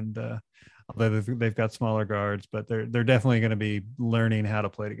 and although they've got smaller guards, but they're definitely going to be learning how to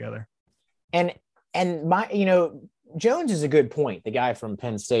play together. And Jones is a good point, the guy from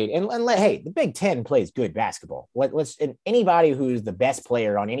Penn State. And hey, the Big Ten plays good basketball. And anybody who's the best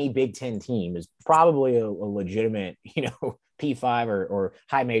player on any Big Ten team is probably a legitimate, P5 or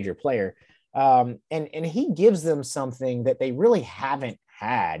high major player. And he gives them something that they really haven't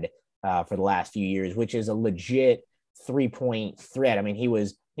had for the last few years, which is a legit 3-point threat. I mean, he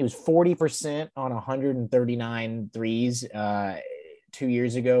was 40% on 139 threes 2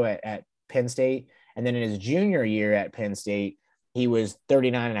 years ago at Penn State. And then in his junior year at Penn State, he was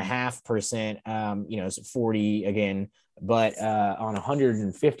 39.5%, 40 again, but on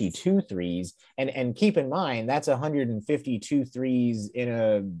 152 threes. And keep in mind, that's 152 threes in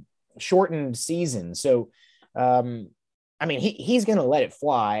a shortened season. So, he's going to let it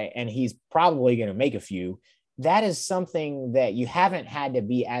fly, and he's probably going to make a few. That is something that you haven't had to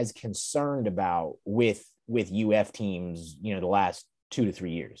be as concerned about with UF teams, the last 2 to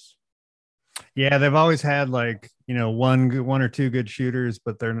 3 years. Yeah, they've always had one or two good shooters,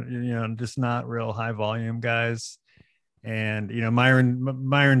 but they're just not real high volume guys. And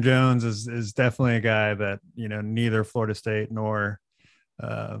Myron Jones is definitely a guy that neither Florida State nor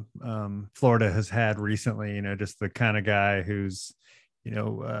Florida has had recently. Just the kind of guy who's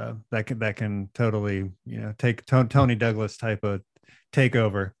that can totally take Tony Douglas type of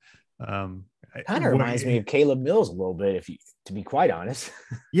takeover. Kind of reminds me of Caleb Mills a little bit, to be quite honest.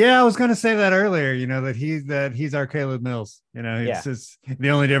 Yeah, I was going to say that earlier. That he's our Caleb Mills. It's the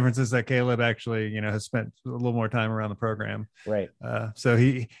only difference is that Caleb actually has spent a little more time around the program. Right. So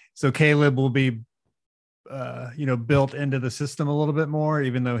Caleb will be built into the system a little bit more,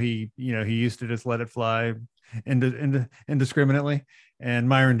 even though he used to just let it fly indiscriminately. And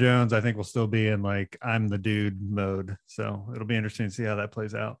Myron Jones, I think, will still be in I'm the dude mode. So it'll be interesting to see how that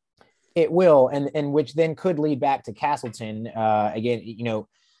plays out. It will, and which then could lead back to Castleton again.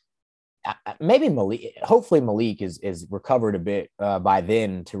 Maybe Malik. Hopefully Malik is recovered a bit by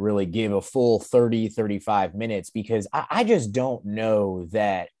then to really give a full 30-35 minutes, because I just don't know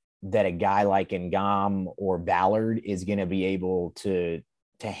that a guy like Ngam or Ballard is going to be able to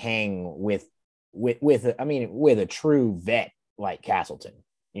hang with a true vet like Castleton.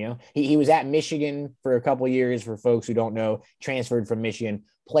 He was at Michigan for a couple of years. For folks who don't know, transferred from Michigan,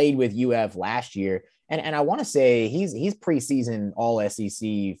 played with UF last year. And I want to say he's preseason all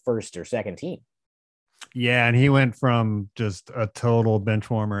SEC first or second team. Yeah. And he went from just a total bench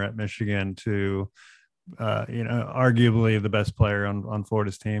warmer at Michigan to, arguably the best player on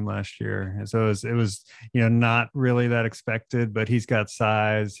Florida's team last year. And so it was, not really that expected, but he's got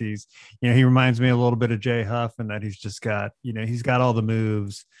size. He reminds me a little bit of Jay Huff, and that he's just got, he's got all the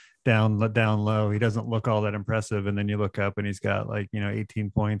moves down low. He doesn't look all that impressive. And then you look up and he's got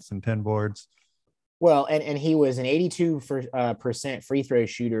 18 points and 10 boards. Well, and he was an 82% free throw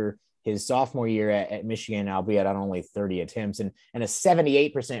shooter his sophomore year at Michigan, albeit on only 30 attempts, and a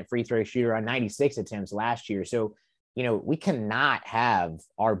 78% free throw shooter on 96 attempts last year. So, we cannot have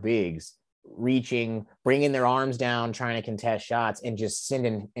our bigs bringing their arms down, trying to contest shots, and just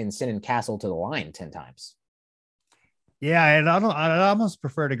sending Castle to the line 10 times. Yeah, and I'd almost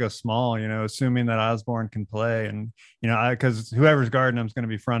prefer to go small, assuming that Osborne can play, and because whoever's guarding him is going to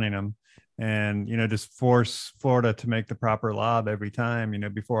be fronting him, and just force Florida to make the proper lob every time,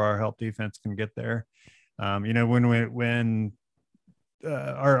 before our help defense can get there. When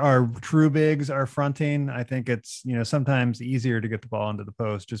our true bigs are fronting, I think it's sometimes easier to get the ball into the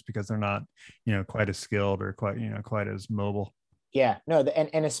post just because they're not quite as skilled or quite as mobile. Yeah, no,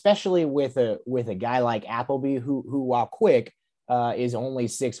 and especially with a guy like Appleby, who while quick is only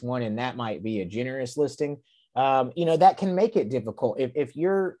 6'1", and that might be a generous listing. That can make it difficult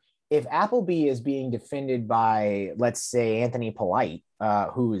if Appleby is being defended by, let's say, Anthony Polite,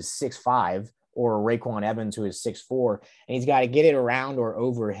 who is 6'5", or Raekwon Evans, who is 6'4", and he's got to get it around or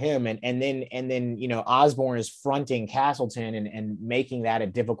over him, and then Osborne is fronting Castleton and making that a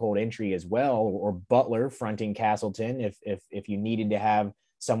difficult entry as well, or Butler fronting Castleton if you needed to have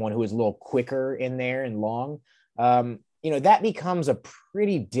someone who is a little quicker in there and long. That becomes a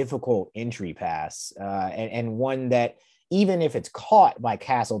pretty difficult entry pass, and one that, even if it's caught by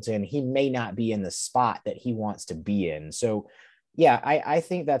Castleton, he may not be in the spot that he wants to be in. So, yeah, I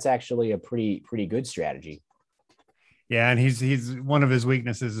think that's actually a pretty good strategy. Yeah, and he's one of his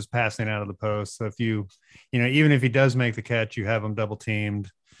weaknesses is passing out of the post. So if even if he does make the catch, you have him double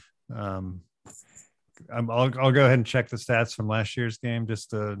teamed. I'll go ahead and check the stats from last year's game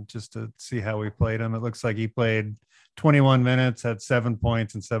just to see how we played him. It looks like he played 21 minutes, had 7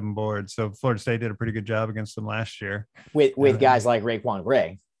 points and 7 boards. So Florida State did a pretty good job against them last year with guys like Raekwon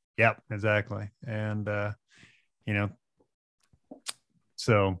Gray. Yep, exactly. And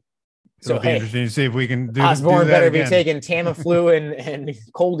so it'll be interesting to see if we can do Osborne do that better again. be taking Tamiflu and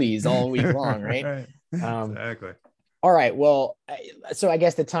coldies all week long, right? Right. Exactly. All right. Well, so I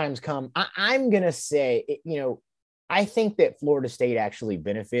guess the time's come. I'm gonna say, I think that Florida State actually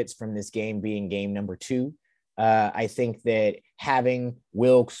benefits from this game being game number 2. I think that having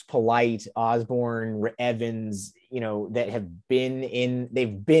Wilkes, Polite, Osborne, Evans, that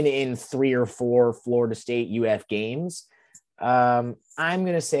they've been in 3 or 4 Florida State UF games. I'm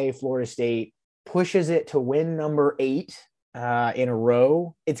going to say Florida State pushes it to win number 8 in a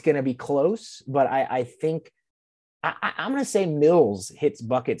row. It's going to be close, but I think I'm going to say Mills hits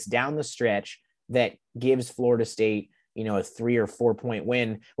buckets down the stretch that gives Florida State, a 3 or 4 point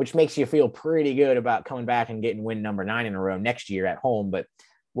win, which makes you feel pretty good about coming back and getting win number 9 in a row next year at home. But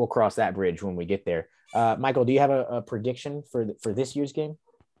we'll cross that bridge when we get there. Michael, do you have a prediction for this year's game?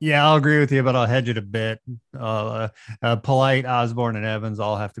 Yeah, I'll agree with you, but I'll hedge it a bit. Polite, Osborne, and Evans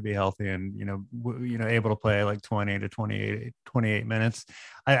all have to be healthy and, able to play like 20 to 28 minutes.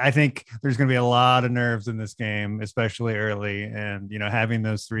 I think there's going to be a lot of nerves in this game, especially early. And, having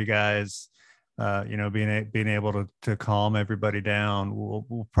those 3 guys, being able to calm everybody down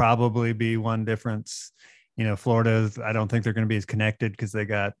will probably be one difference. Florida's, I don't think they're going to be as connected because they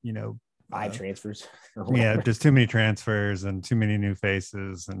got, 5 transfers. Yeah, just too many transfers and too many new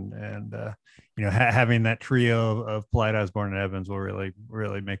faces, and having that trio of Polite, Osborne, and Evans will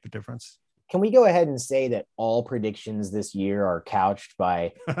really make the difference. Can we go ahead and say that all predictions this year are couched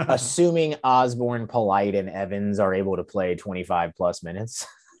by assuming Osborne, Polite, and Evans are able to play 25 plus minutes?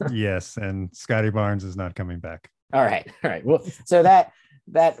 Yes, and Scotty Barnes is not coming back. All right. Well, so that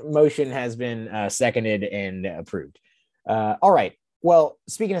motion has been seconded and approved. All right. Well,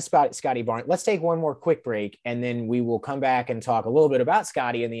 speaking of Scotty Barnes, let's take one more quick break, and then we will come back and talk a little bit about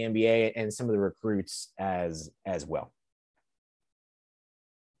Scotty in the NBA and some of the recruits as well.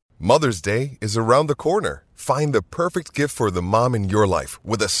 Mother's Day is around the corner. Find the perfect gift for the mom in your life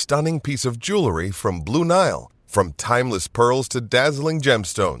with a stunning piece of jewelry from Blue Nile. From timeless pearls to dazzling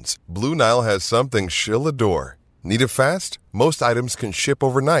gemstones, Blue Nile has something she'll adore. Need it fast? Most items can ship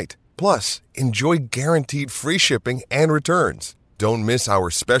overnight. Plus, enjoy guaranteed free shipping and returns. Don't miss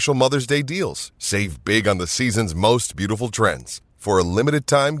our special Mother's Day deals. Save big on the season's most beautiful trends. For a limited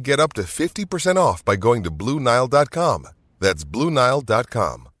time, get up to 50% off by going to BlueNile.com. That's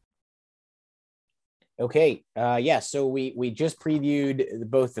BlueNile.com. Okay. So we just previewed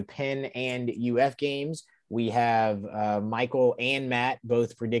both the Penn and UF games. We have Michael and Matt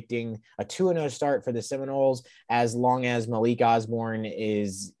both predicting a 2-0 start for the Seminoles, as long as Malik Osborne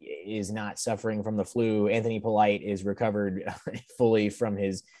is not suffering from the flu. Anthony Polite is recovered fully from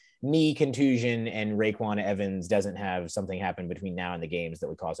his knee contusion, and Raekwon Evans doesn't have something happen between now and the games that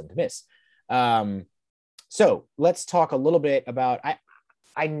would cause him to miss. So let's talk a little bit about,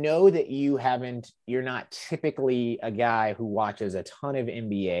 I know that you're not typically a guy who watches a ton of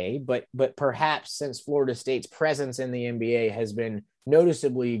NBA, but perhaps since Florida State's presence in the NBA has been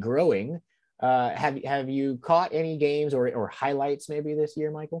noticeably growing, have you caught any games or highlights maybe this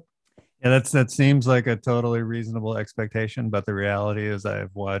year, Michael? Yeah, that seems like a totally reasonable expectation, but the reality is I've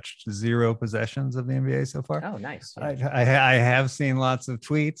watched 0 possessions of the NBA so far. Oh, nice. Yeah. I have seen lots of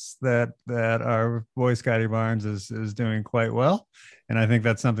tweets that our boy Scotty Barnes is doing quite well, and I think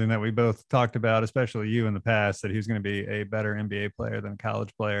that's something that we both talked about, especially you in the past, that he was going to be a better NBA player than a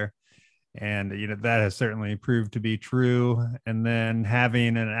college player, and that has certainly proved to be true. And then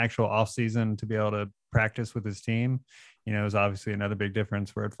having an actual off season to be able to practice with his team, is obviously another big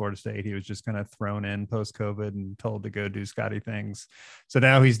difference. Where at Florida State, he was just kind of thrown in post-COVID and told to go do Scotty things. So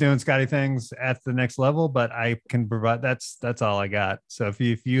now he's doing Scotty things at the next level, but I can provide, that's all I got. So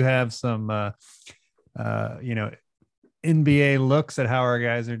if you have some, NBA looks at how our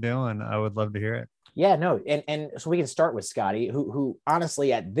guys are doing, I would love to hear it. Yeah, no. And so we can start with Scotty, who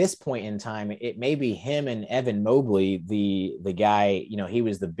honestly, at this point in time, it may be him and Evan Mobley, the guy, he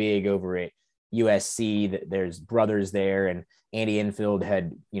was the big over at USC. That there's brothers there, and Andy Enfield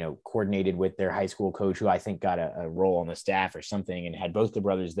had coordinated with their high school coach, who I think got a role on the staff or something, and had both the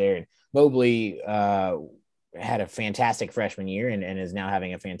brothers there. And Mobley had a fantastic freshman year and is now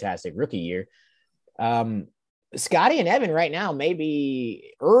having a fantastic rookie year. Scotty and Evan right now may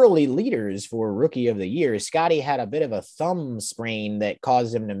be early leaders for rookie of the year. Scotty had a bit of a thumb sprain that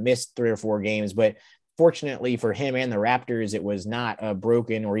caused him to miss 3 or 4 games, but fortunately for him and the Raptors, it was not a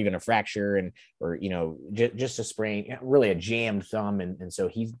broken or even a fracture or just a sprain, really a jammed thumb. And so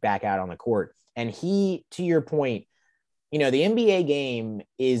he's back out on the court. And he, to your point, the NBA game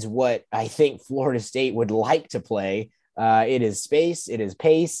is what I think Florida State would like to play. It is space, it is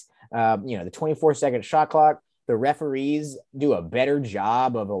pace, the 24-second shot clock. The referees do a better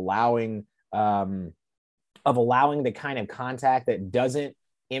job of allowing the kind of contact that doesn't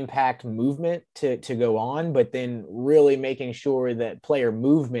impact movement to go on, but then really making sure that player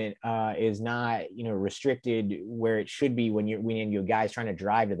movement is not restricted where it should be when you guys trying to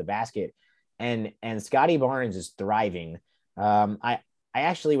drive to the basket. And Scotty Barnes is thriving. I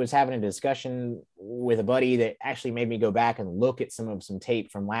actually was having a discussion with a buddy that actually made me go back and look at some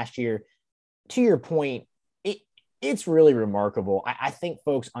tape from last year. To your point, It's really remarkable. I think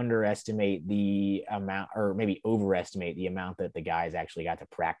folks underestimate the amount, or maybe overestimate the amount that the guys actually got to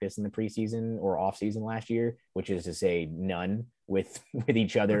practice in the preseason or off season last year, which is to say none with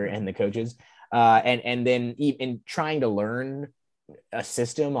each other and the coaches. And then even trying to learn a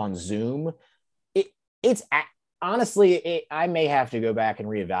system on Zoom, honestly, I may have to go back and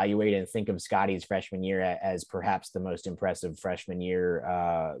reevaluate and think of Scotty's freshman year as perhaps the most impressive freshman year,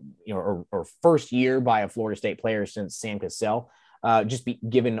 or first year by a Florida State player since Sam Cassell,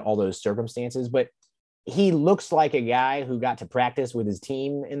 given all those circumstances. But he looks like a guy who got to practice with his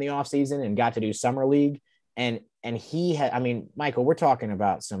team in the offseason and got to do summer league. And he had, I mean, Michael, we're talking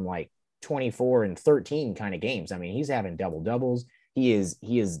about some like 24 and 13 kind of games. I mean, he's having double doubles. He is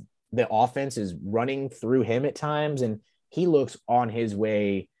the offense is running through him at times, and he looks on his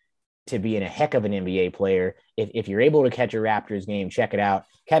way to being a heck of an NBA player. If you're able to catch a Raptors game, check it out.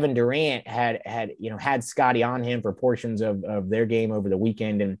 Kevin Durant had Scotty on him for portions of their game over the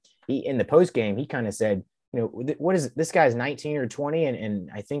weekend. And he, in the post game, he kind of said, what is it? This guy's 19 or 20. And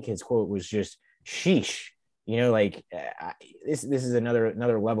I think his quote was just, sheesh, this is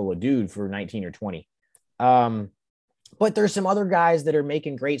another level of dude for 19 or 20. But there's some other guys that are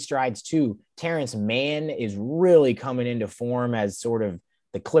making great strides too. Terrence Mann is really coming into form as sort of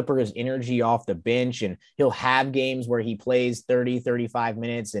the Clippers' energy off the bench, and he'll have games where he plays 30, 35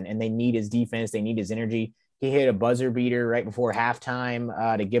 minutes and they need his defense. They need his energy. He hit a buzzer beater right before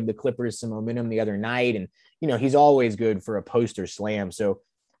halftime to give the Clippers some momentum the other night. And, he's always good for a poster slam. So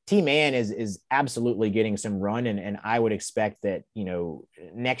T-Man is absolutely getting some run, and I would expect that,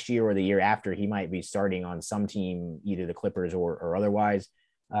 next year or the year after, he might be starting on some team, either the Clippers or otherwise.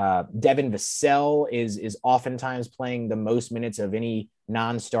 Devin Vassell is oftentimes playing the most minutes of any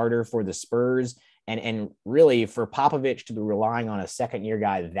non-starter for the Spurs. And really, for Popovich to be relying on a second-year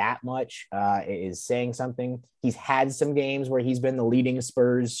guy that much is saying something. He's had some games where he's been the leading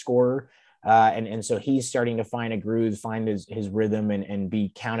Spurs scorer. And so he's starting to find a groove, find his rhythm, and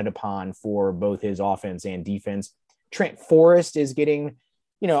be counted upon for both his offense and defense. Trent Forrest is getting,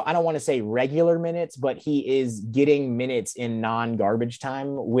 I don't want to say regular minutes, but he is getting minutes in non-garbage time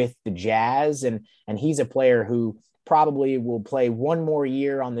with the Jazz. And he's a player who probably will play one more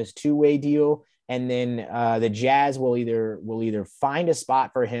year on this two-way deal. And then the Jazz will either find a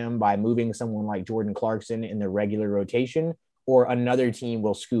spot for him by moving someone like Jordan Clarkson in the regular rotation, or another team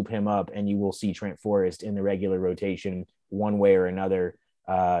will scoop him up and you will see Trent Forrest in the regular rotation one way or another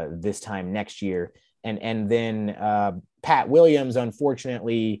this time next year. And then Pat Williams,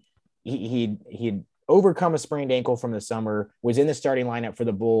 unfortunately, he'd overcome a sprained ankle from the summer, was in the starting lineup for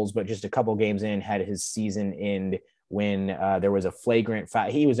the Bulls, but just a couple games in had his season end when there was a flagrant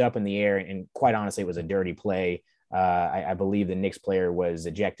foul. He was up in the air, and quite honestly, it was a dirty play. I believe the Knicks player was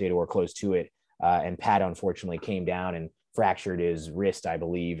ejected or close to it. And Pat unfortunately came down and fractured his wrist, I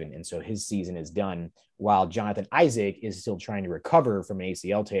believe. And so his season is done, while Jonathan Isaac is still trying to recover from an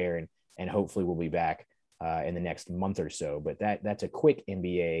ACL tear and hopefully will be back in the next month or so. But that's a quick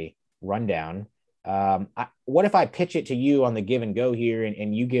NBA rundown. What if I pitch it to you on the give and go here,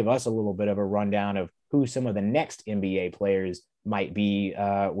 and you give us a little bit of a rundown of who some of the next NBA players might be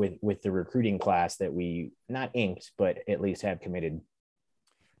with the recruiting class that we not inked, but at least have committed?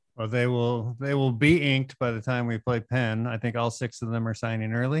 Well, they will be inked by the time we play Penn. I think all 6 of them are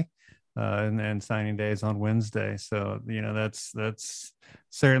signing early, and signing days on Wednesday. So, that's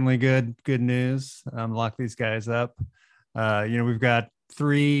certainly good news. Lock these guys up. We've got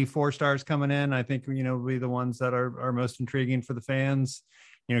 3 4-stars coming in. I think, will be the ones that are most intriguing for the fans.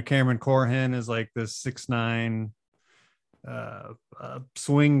 Cameron Corhen is like this 6'9"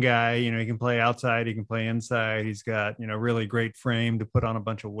 swing guy. He can play outside, he can play inside. He's got, really great frame to put on a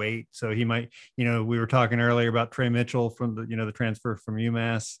bunch of weight. So he might, we were talking earlier about Trey Mitchell from the transfer from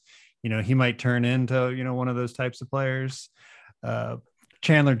UMass. He might turn into, one of those types of players.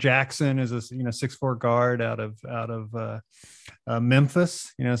 Chandler Jackson is a 6'4" guard out of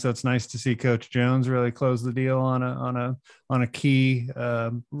Memphis. So it's nice to see Coach Jones really close the deal on a key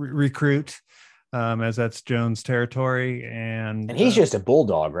recruit, as that's Jones' territory. And he's just a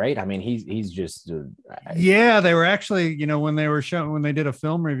bulldog, right? I mean, he's just yeah. They were actually, when they did a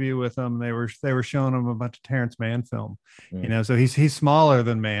film review with him, they were showing him a bunch of Terrence Mann film. So he's smaller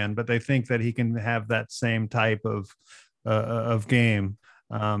than Mann, but they think that he can have that same type of game.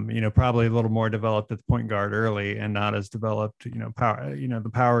 Probably a little more developed at the point guard early and not as developed, power, the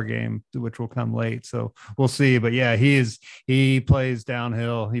power game, which will come late. So we'll see. But yeah, he plays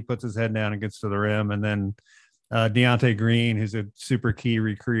downhill. He puts his head down and gets to the rim. And then Deontay Green, who's a super key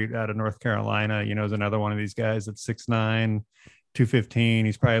recruit out of North Carolina, is another one of these guys that's 6'9", 215.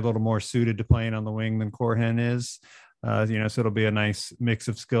 He's probably a little more suited to playing on the wing than Corhen is. So it'll be a nice mix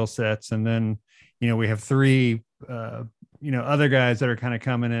of skill sets. And then, we have three, other guys that are kind of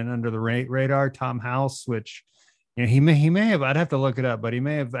coming in under the radar. Tom House, which, he may have, I'd have to look it up, but he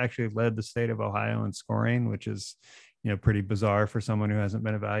may have actually led the state of Ohio in scoring, which is, pretty bizarre for someone who hasn't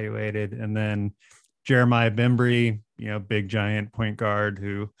been evaluated. And then Jeremiah Bembry, big giant point guard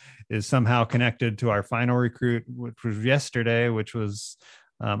who is somehow connected to our final recruit, which was yesterday, which was,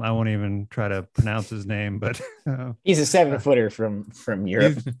 I won't even try to pronounce his name, but he's a 7-footer from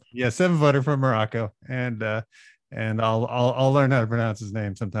Europe. 7-footer from Morocco. And I'll learn how to pronounce his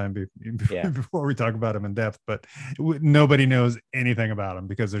name sometime before we talk about him in depth, but nobody knows anything about him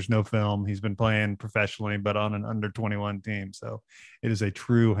because there's no film. He's been playing professionally, but on an under 21 team. So it is a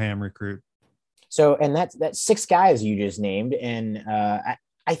true ham recruit. So, and that's 6 guys you just named. And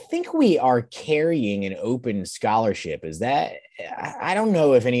I think we are carrying an open scholarship. Is that, I don't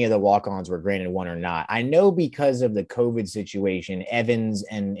know if any of the walk-ons were granted one or not. I know because of the COVID situation, Evans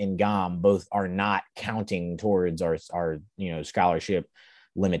and Ngam both are not counting towards our scholarship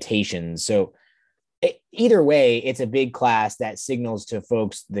limitations. So either way, it's a big class that signals to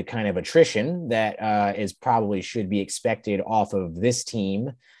folks the kind of attrition that is probably should be expected off of this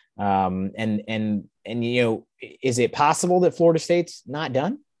team. Is it possible that Florida State's not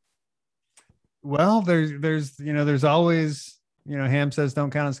done? Well, there's always, Ham says don't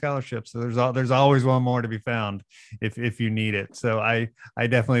count on scholarships. So there's always one more to be found if you need it. So I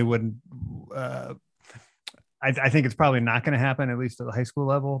definitely wouldn't, I think it's probably not going to happen, at least at the high school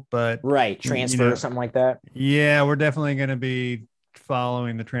level, but transfer or something like that. Yeah. We're definitely going to be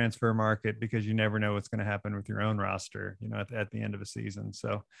following the transfer market because you never know what's going to happen with your own roster, at the end of a season.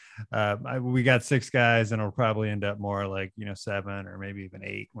 So we got 6 guys and it'll probably end up more like, 7 or maybe even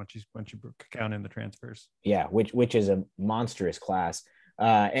 8 once you count in the transfers. Yeah. Which is a monstrous class.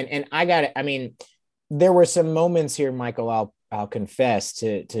 And I got it. I mean, there were some moments here, Michael, I'll confess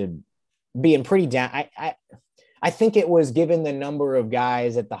to being pretty down. I think it was given the number of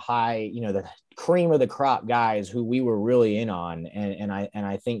guys at the high, the cream of the crop guys who we were really in on. And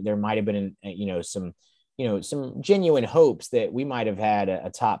I think there might've been, some genuine hopes that we might've had a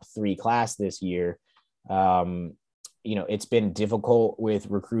top 3 class this year. It's been difficult with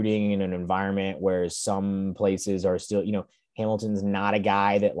recruiting in an environment where some places are still, Hamilton's not a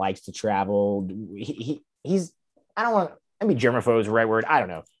guy that likes to travel. He's, I don't want, germaphobe is the right word. I don't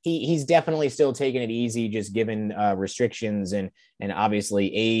know. He's definitely still taking it easy, just given restrictions and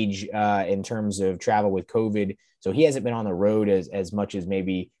obviously age in terms of travel with COVID. So he hasn't been on the road as much as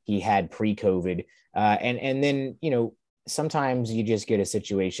maybe he had pre-COVID. And then, sometimes you just get a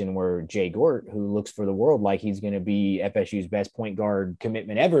situation where Jay Gort, who looks for the world like he's going to be FSU's best point guard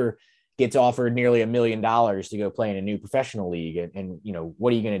commitment ever, gets offered nearly $1 million to go play in a new professional league. And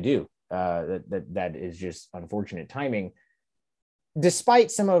what are you going to do? That is just unfortunate timing.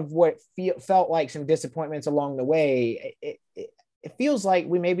 Despite some of what felt like some disappointments along the way, it feels like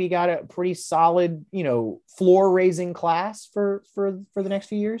we maybe got a pretty solid, floor raising class for the next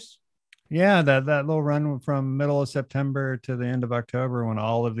few years. Yeah, that little run from middle of September to the end of October when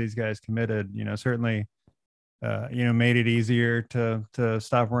all of these guys committed, certainly, made it easier to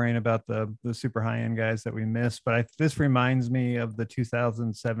stop worrying about the super high end guys that we missed. But this reminds me of the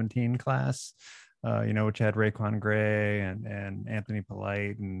 2017 class. Which had Raekwon Gray and Anthony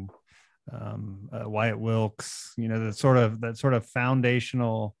Polite and Wyatt Wilkes, that sort of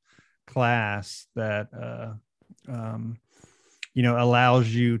foundational class that, allows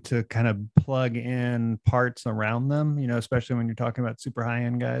you to kind of plug in parts around them, especially when you're talking about super high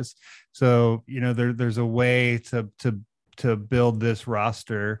end guys. So, there's a way to build this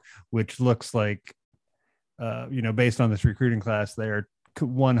roster, which looks like, based on this recruiting class, they are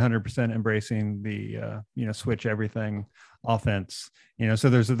 100% embracing the switch everything offense. So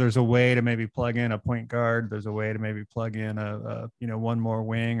there's a way to maybe plug in a point guard. There's a way to maybe plug in a one more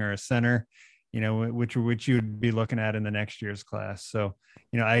wing or a center, which you'd be looking at in the next year's class. So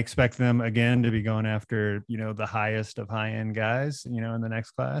I expect them again to be going after the highest of high end guys in the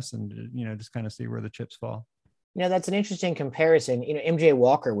next class, and just kind of see where the chips fall. That's an interesting comparison. MJ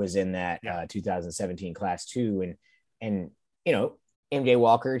Walker was in that 2017 class too, and MJ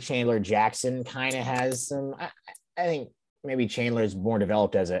Walker, Chandler Jackson kind of has some, I think maybe Chandler is more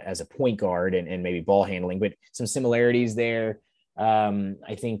developed as a point guard and maybe ball handling, but some similarities there.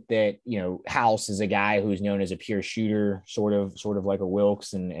 I think that, House is a guy who's known as a pure shooter, sort of like a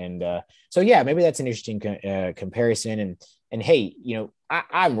Wilkes. So yeah, maybe that's an interesting comparison. And hey,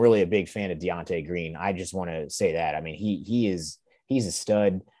 I'm really a big fan of Deontay Green. I just want to say that. I mean, he's a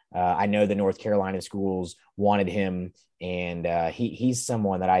stud. I know the North Carolina schools wanted him, and he's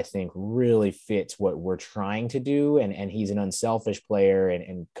someone that I think really fits what we're trying to do. And he's an unselfish player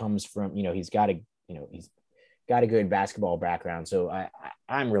and comes from, he's got a good basketball background. So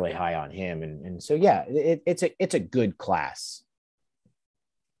I'm really high on him. And so, yeah, it's a good class.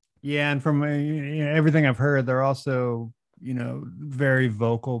 Yeah. And from everything I've heard, they're also, very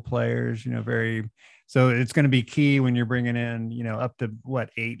vocal players, so it's going to be key when you're bringing in, up to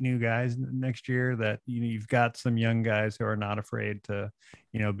 8 new guys next year, that you've got some young guys who are not afraid to,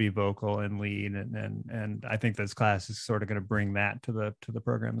 be vocal and lead. And I think this class is sort of going to bring that to the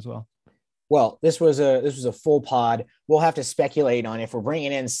program as well. Well, this was a full pod. We'll have to speculate on if we're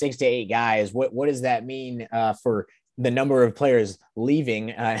bringing in 6 to 8 guys. What does that mean for the number of players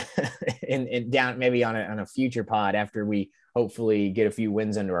leaving and down maybe on a future pod after we hopefully get a few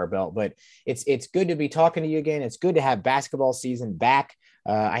wins under our belt. But it's good to be talking to you again. It's good to have basketball season back.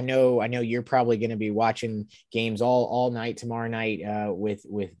 I know you're probably going to be watching games all night tomorrow night with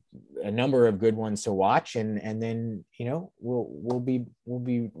a number of good ones to watch, and then we'll be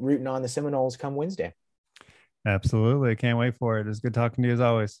rooting on the Seminoles come Wednesday. Absolutely, can't wait for it. It's good talking to you as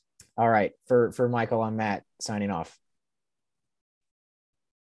always. All right, for Michael, I'm Matt signing off.